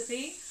good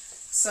recipe.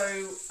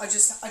 So I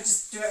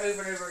just do it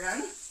over and over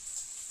again.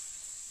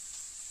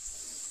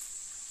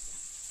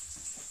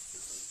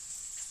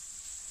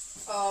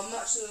 Oh,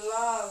 much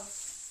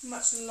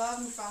love,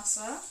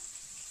 Mufasa.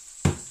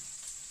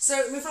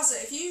 So,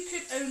 Mufasa, if you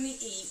could only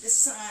eat, this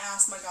is something I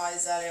asked my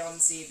guys earlier on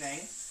this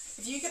evening,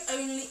 if you could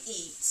only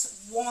eat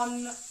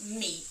one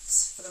meat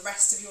for the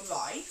rest of your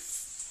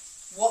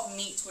life, what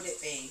meat would it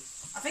be?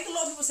 I think a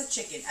lot of people said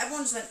chicken.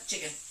 Everyone just went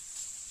chicken.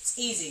 It's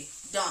easy.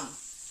 Done.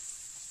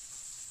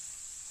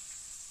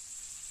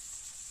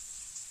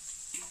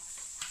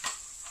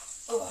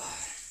 Oh.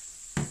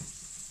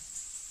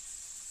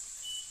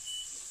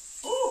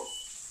 Ooh.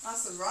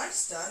 That's the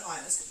rice done.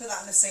 Right, let's put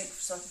that in the sink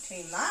so I can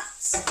clean that.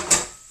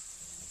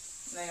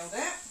 Nailed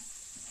it.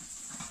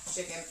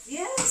 Chicken.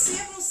 Yeah, see,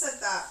 everyone said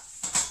that.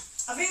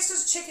 I think it's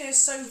because chicken is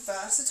so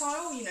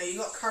versatile. You know, you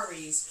got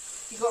curries,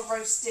 you got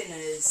roast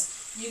dinners,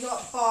 you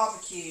got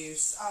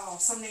barbecues. Oh,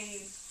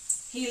 somebody,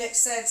 Helix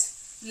said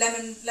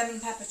lemon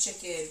pepper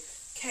chicken,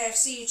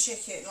 KFC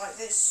chicken. Like,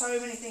 there's so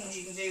many things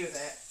you can do with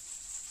it.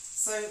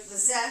 So the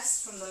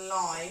zest from the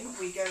lime,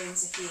 we go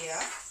into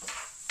here.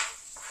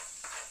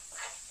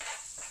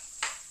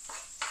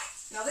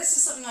 Now this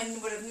is something I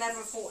would have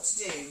never thought to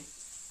do,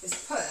 is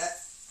put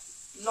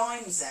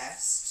lime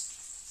zest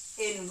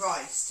in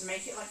rice to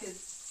make it like a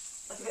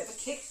bit of a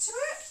kick to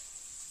it.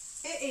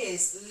 It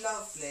is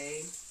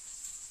lovely.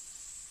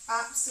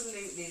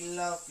 Absolutely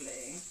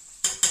lovely.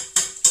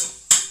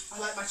 I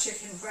like my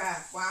chicken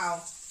rare.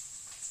 Wow.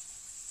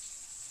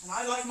 And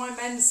I like my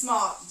men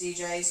smart,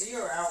 DJ, so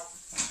you're out.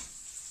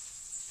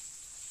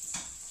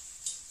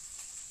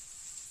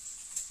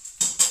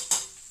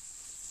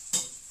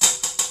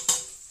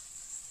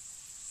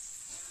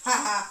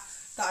 Haha,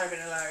 that would have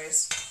been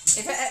hilarious.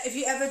 If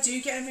you ever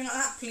do get anything like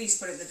that, please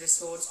put it in the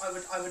Discords. I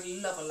would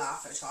love a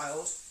laugh at a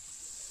child.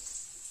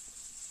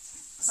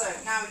 So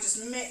now we just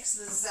mix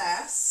the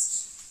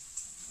zest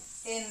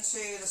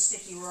into the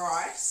sticky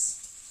rice.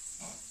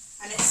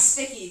 And it's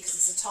sticky because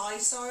it's a Thai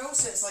style,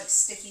 so it's like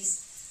sticky,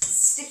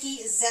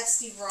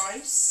 zesty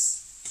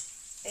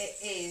rice. It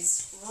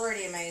is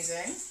really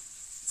amazing.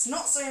 It's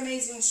not so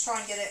amazing to try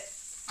and get it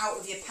out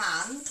of your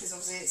pan, because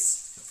obviously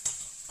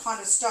it's kind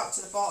of stuck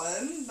to the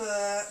bottom,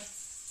 but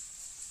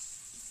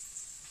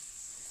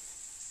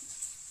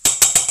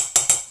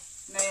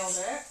nailed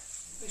it.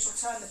 We shall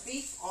turn the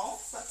beef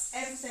off. That's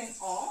everything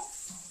off.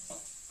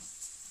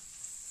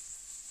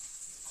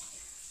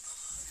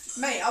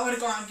 Mate, I would have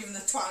gone out and given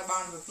the twat a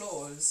round of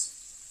applause.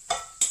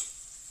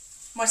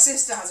 My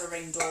sister has a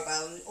Ring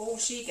doorbell and all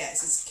she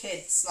gets is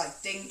kids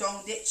like ding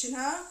dong ditching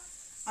her.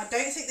 I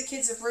don't think the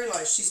kids have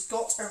realised she's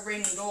got a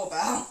Ring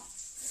doorbell.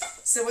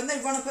 So when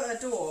they run up at her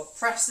door,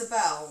 press the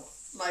bell,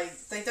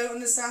 like they don't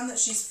understand that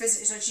she's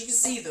physically, so she can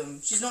see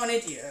them. She's not an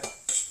idiot.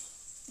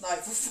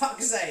 Like, for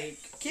fuck's sake.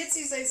 Kids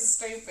these days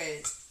are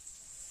stupid.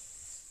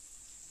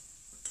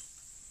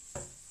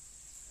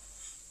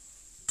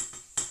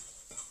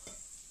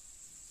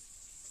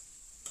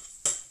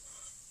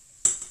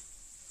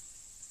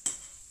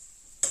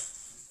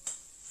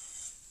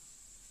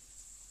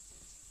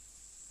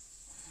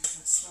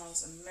 That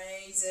smells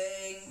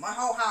amazing. My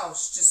whole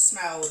house just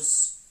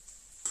smells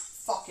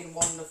fucking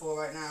wonderful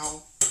right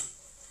now.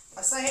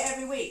 I say it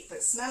every week,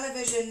 but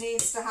smell-o-vision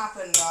needs to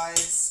happen,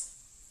 guys.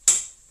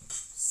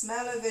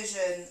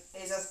 Smell-o-vision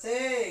is a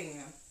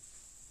thing.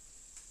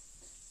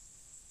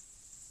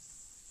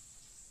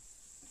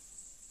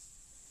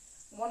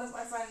 One of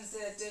my friends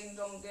did a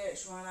ding-dong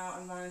ditch, ran out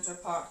and ran into a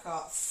parked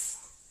car.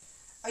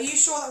 Are you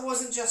sure that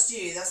wasn't just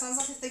you? That sounds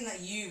like a thing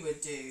that you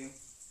would do.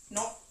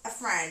 Not a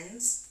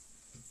friend.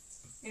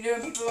 You know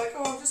when people are like,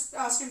 oh, I'm just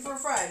asking for a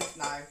friend.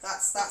 No,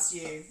 that's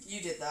you.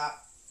 You did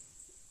that.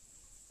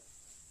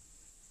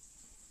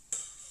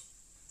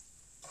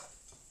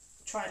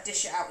 Trying to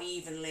dish it out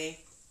evenly.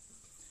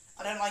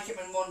 I don't like it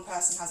when one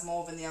person has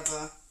more than the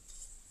other.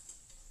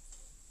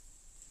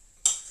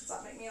 Does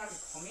that make me like a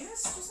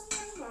communist or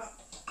something? But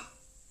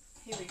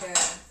here we go.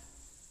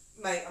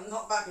 Mate, I'm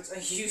not backwards. Are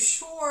you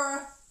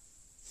sure?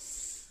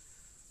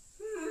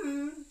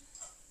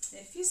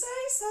 If you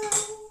say so.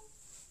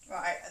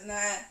 Right, and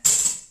then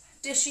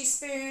dishy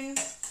spoon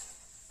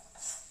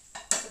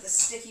for the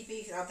sticky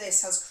beef. Now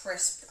this has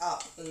crisped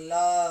up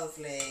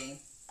lovely.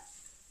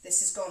 This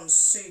has gone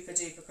super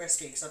duper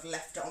crispy because I've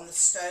left it on the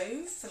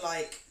stove for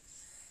like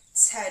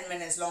 10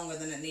 minutes longer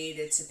than it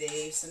needed to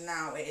be. So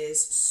now it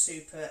is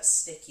super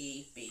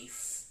sticky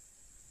beef.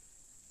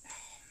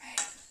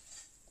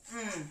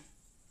 Oh, mate.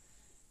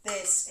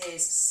 This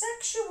is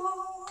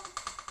sexual.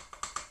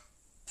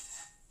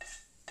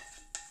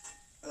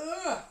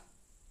 Ugh.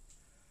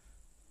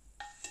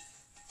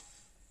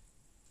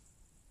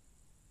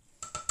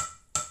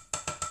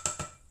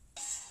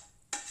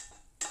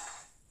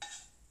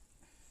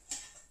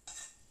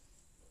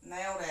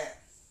 Nailed it.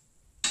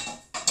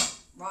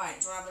 Right,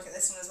 do you want to have a look at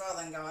this one as well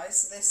then, guys?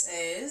 So this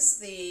is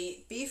the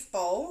beef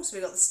bowl. So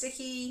we've got the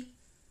sticky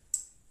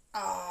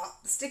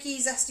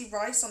zesty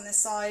rice on this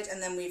side,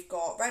 and then we've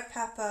got red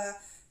pepper,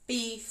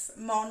 beef,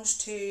 mange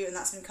too, and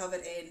that's been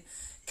covered in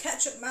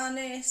ketchup,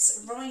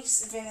 mayonnaise,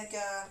 rice,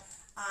 vinegar,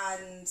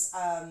 and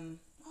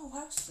oh,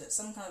 what else is it?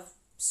 Some kind of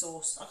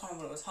sauce. I can't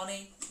remember what it was.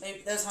 Honey.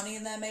 Maybe there's honey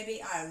in there.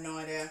 Maybe I have no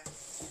idea.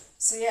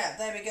 So yeah,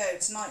 there we go.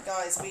 Tonight,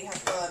 guys, we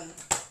have done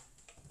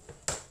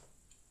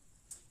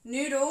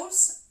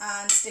noodles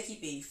and sticky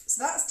beef.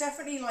 So that's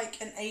definitely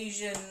like an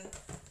Asian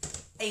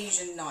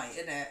night,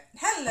 isn't it?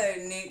 Hello,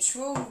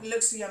 neutral.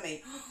 Looks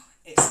yummy.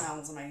 It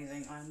smells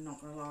amazing. I'm not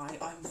gonna lie.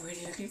 I'm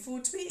really looking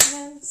forward to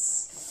eating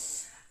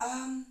this.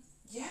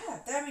 Yeah,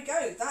 there we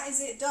go. That is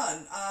it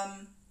done.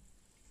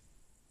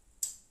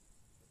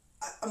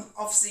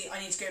 Obviously, I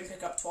need to go and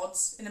pick up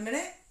Twads in a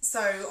minute,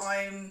 so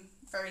I'm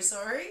very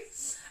sorry.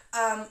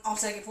 I'll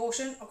take a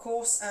portion, of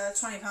course.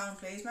 £20,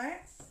 please, mate.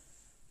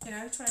 You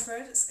know, 20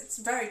 quid. It's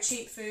very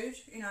cheap food.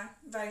 You know,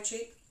 very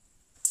cheap.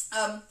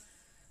 But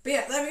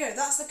yeah, there we go.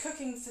 That's the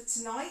cooking for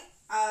tonight.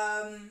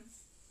 I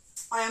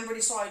am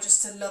really sorry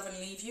just to love and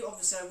leave you.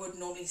 Obviously, I would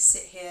normally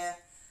sit here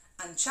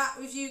and chat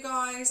with you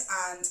guys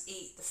and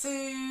eat the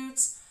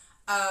foods.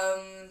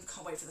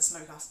 Can't wait for the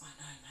smokehouse. I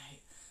know,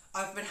 mate.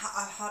 I've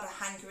had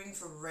a hankering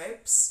for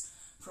ribs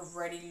for a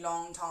really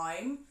long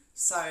time,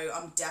 so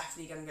I'm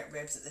definitely gonna get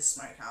ribs at this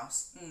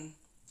smokehouse.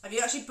 Have you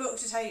actually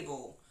booked a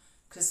table?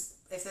 Because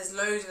if there's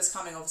loads of us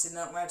coming, obviously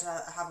they're not going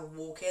to have a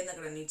walk-in. They're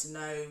going to need to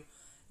know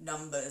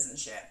numbers and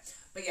shit.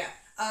 But yeah,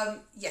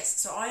 yes,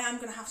 so I am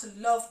going to have to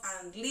love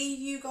and leave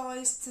you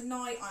guys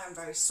tonight. I am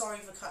very sorry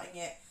for cutting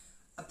it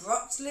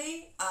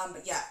abruptly.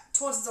 But yeah,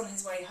 Twas is on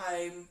his way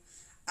home,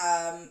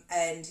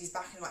 and he's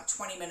back in like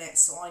 20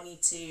 minutes, so I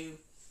need to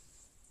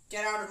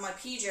get out of my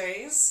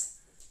PJs,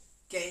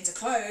 get into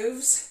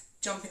clothes,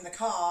 jump in the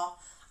car,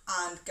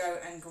 and go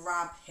and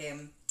grab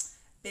him.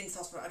 Been to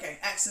hospital. Okay,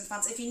 excellent,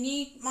 fans. If you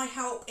need my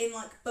help in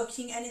like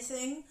booking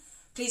anything,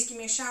 please give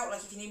me a shout.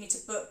 Like if you need me to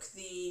book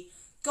the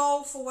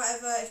golf or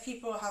whatever, if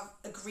people have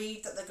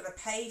agreed that they're going to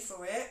pay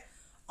for it,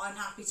 I'm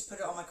happy to put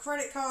it on my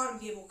credit card and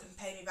people can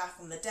pay me back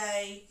on the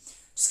day.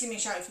 Just give me a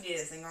shout if you need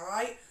anything,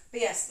 alright? But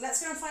yes, let's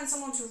go and find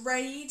someone to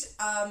raid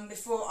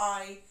before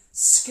I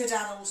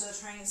skedaddle to the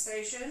train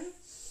station.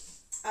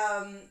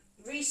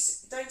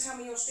 Reese, don't tell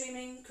me you're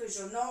streaming because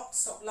you're not.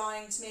 Stop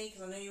lying to me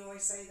because I know you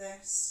always say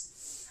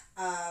this.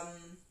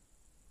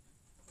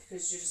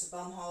 Because you're just a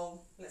bumhole,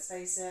 let's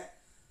face it.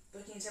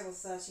 Booking table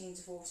 13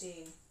 to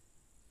 14.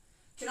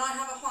 Can I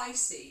have a high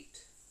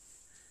seat?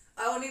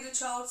 I will need a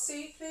child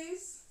seat,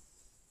 please.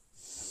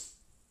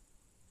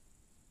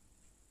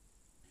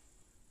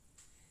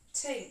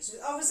 Tinks.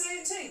 Oh,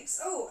 resilient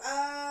Tinks.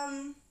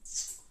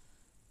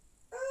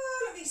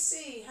 Let me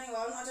see. Hang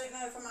on. I don't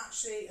know if I'm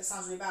actually... It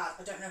sounds really bad.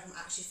 I don't know if I'm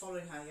actually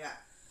following her yet.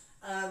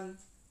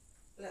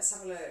 Let's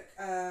have a look.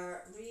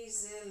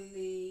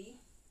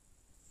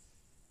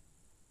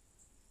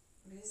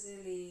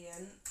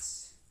 Resilient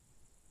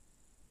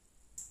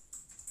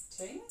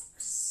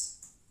Tinks.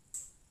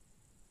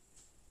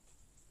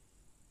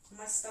 Am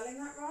I spelling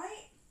that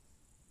right?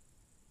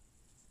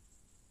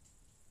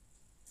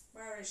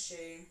 Where is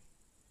she?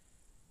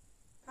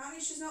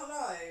 Apparently she's not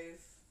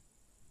live.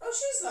 Oh,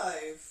 she's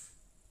live.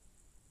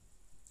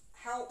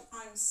 Help,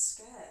 I'm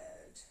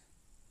scared.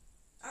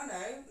 Oh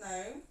no.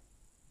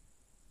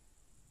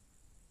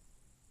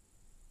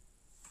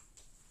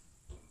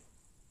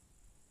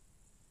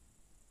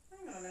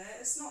 Hang on a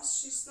minute,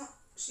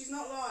 she's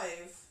not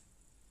live.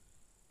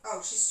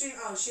 Oh, she's streaming,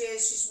 oh she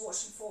is, she's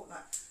watching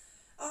Fortnite.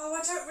 Oh,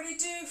 I don't really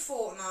do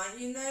Fortnite,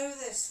 you know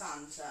this,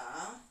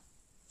 Fanta.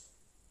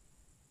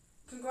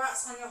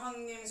 Congrats on your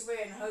Hunger Games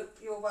win. Hope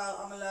you're well.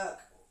 I'm alert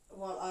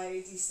while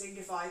I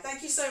destingify.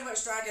 Thank you so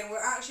much, Dragon.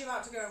 We're actually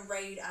about to go and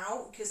raid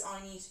out because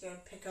I need to go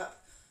and pick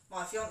up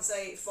my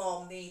fiance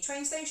from the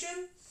train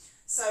station.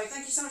 So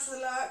thank you so much for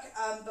the lurk.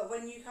 But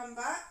when you come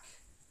back,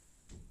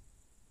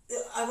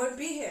 I won't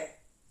be here.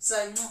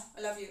 So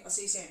I love you. I'll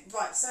see you soon.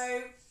 Right.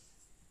 So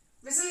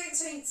Resilient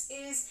Tinks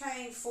is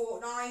playing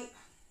Fortnite.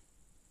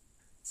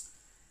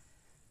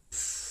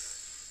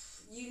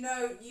 You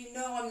know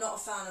I'm not a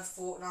fan of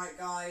Fortnite,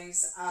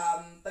 guys,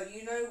 but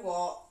you know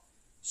what?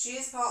 She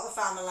is part of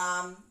the family,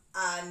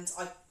 and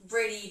I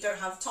really don't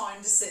have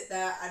time to sit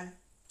there and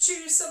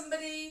choose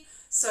somebody,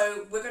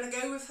 so we're going to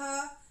go with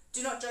her.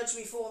 Do not judge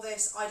me for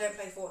this. I don't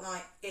play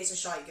Fortnite. It's a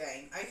shite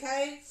game,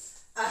 okay?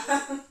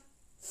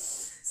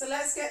 So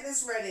let's get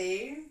this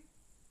ready.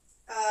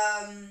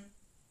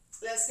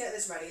 Let's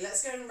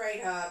go and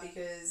raid her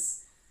because...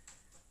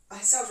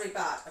 It sounds really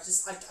bad.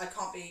 I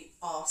can't be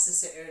asked to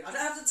sit here. I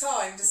don't have the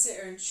time to sit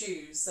here and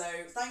choose. So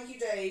thank you,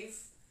 Dave.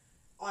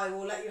 I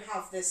will let you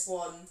have this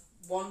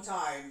one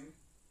time.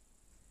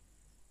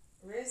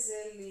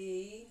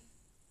 Resilient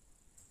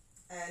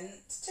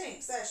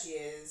Tinks. There she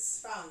is.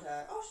 Found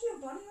her. Oh, she's a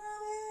bunny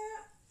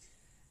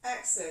rabbit.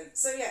 Excellent.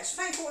 So yeah, she's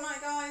playing Fortnite,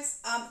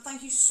 guys.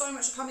 Thank you so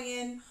much for coming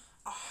in.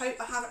 I hope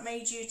I haven't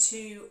made you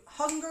too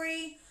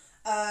hungry.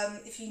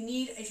 If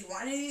you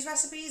want any of these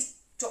recipes,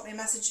 drop me a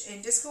message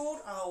in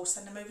Discord. I'll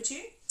send them over to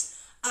you.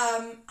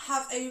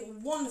 Have a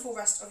wonderful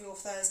rest of your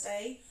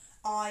Thursday.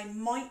 I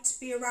might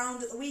be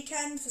around at the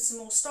weekend for some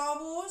more Star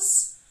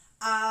Wars.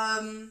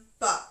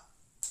 But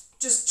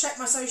just check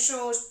my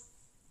socials,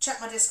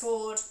 check my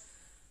Discord.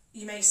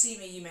 You may see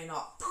me, you may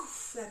not.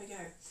 Poof, there we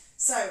go.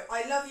 So,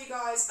 I love you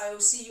guys. I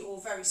will see you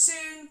all very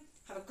soon.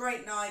 Have a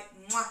great night.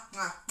 Mwah,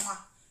 mwah, mwah.